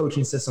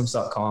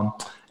elevatedcoachingsystems.com.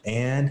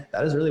 And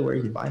that is really where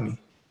you can find me.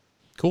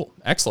 Cool.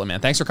 Excellent, man.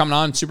 Thanks for coming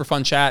on. Super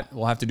fun chat.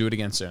 We'll have to do it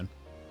again soon.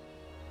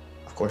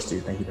 Of course,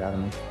 dude. Thank you for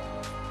having me.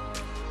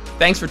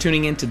 Thanks for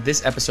tuning in to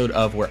this episode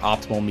of Where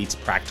Optimal Meets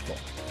Practical.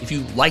 If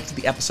you liked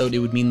the episode, it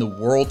would mean the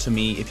world to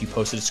me if you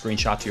posted a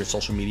screenshot to your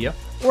social media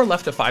or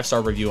left a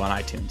 5-star review on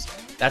iTunes.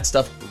 That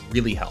stuff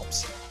really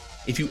helps.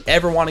 If you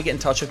ever want to get in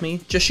touch with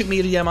me, just shoot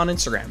me a DM on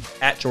Instagram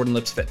at Jordan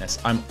Lips Fitness.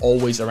 I'm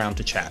always around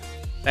to chat.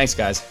 Thanks,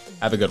 guys.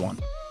 Have a good one.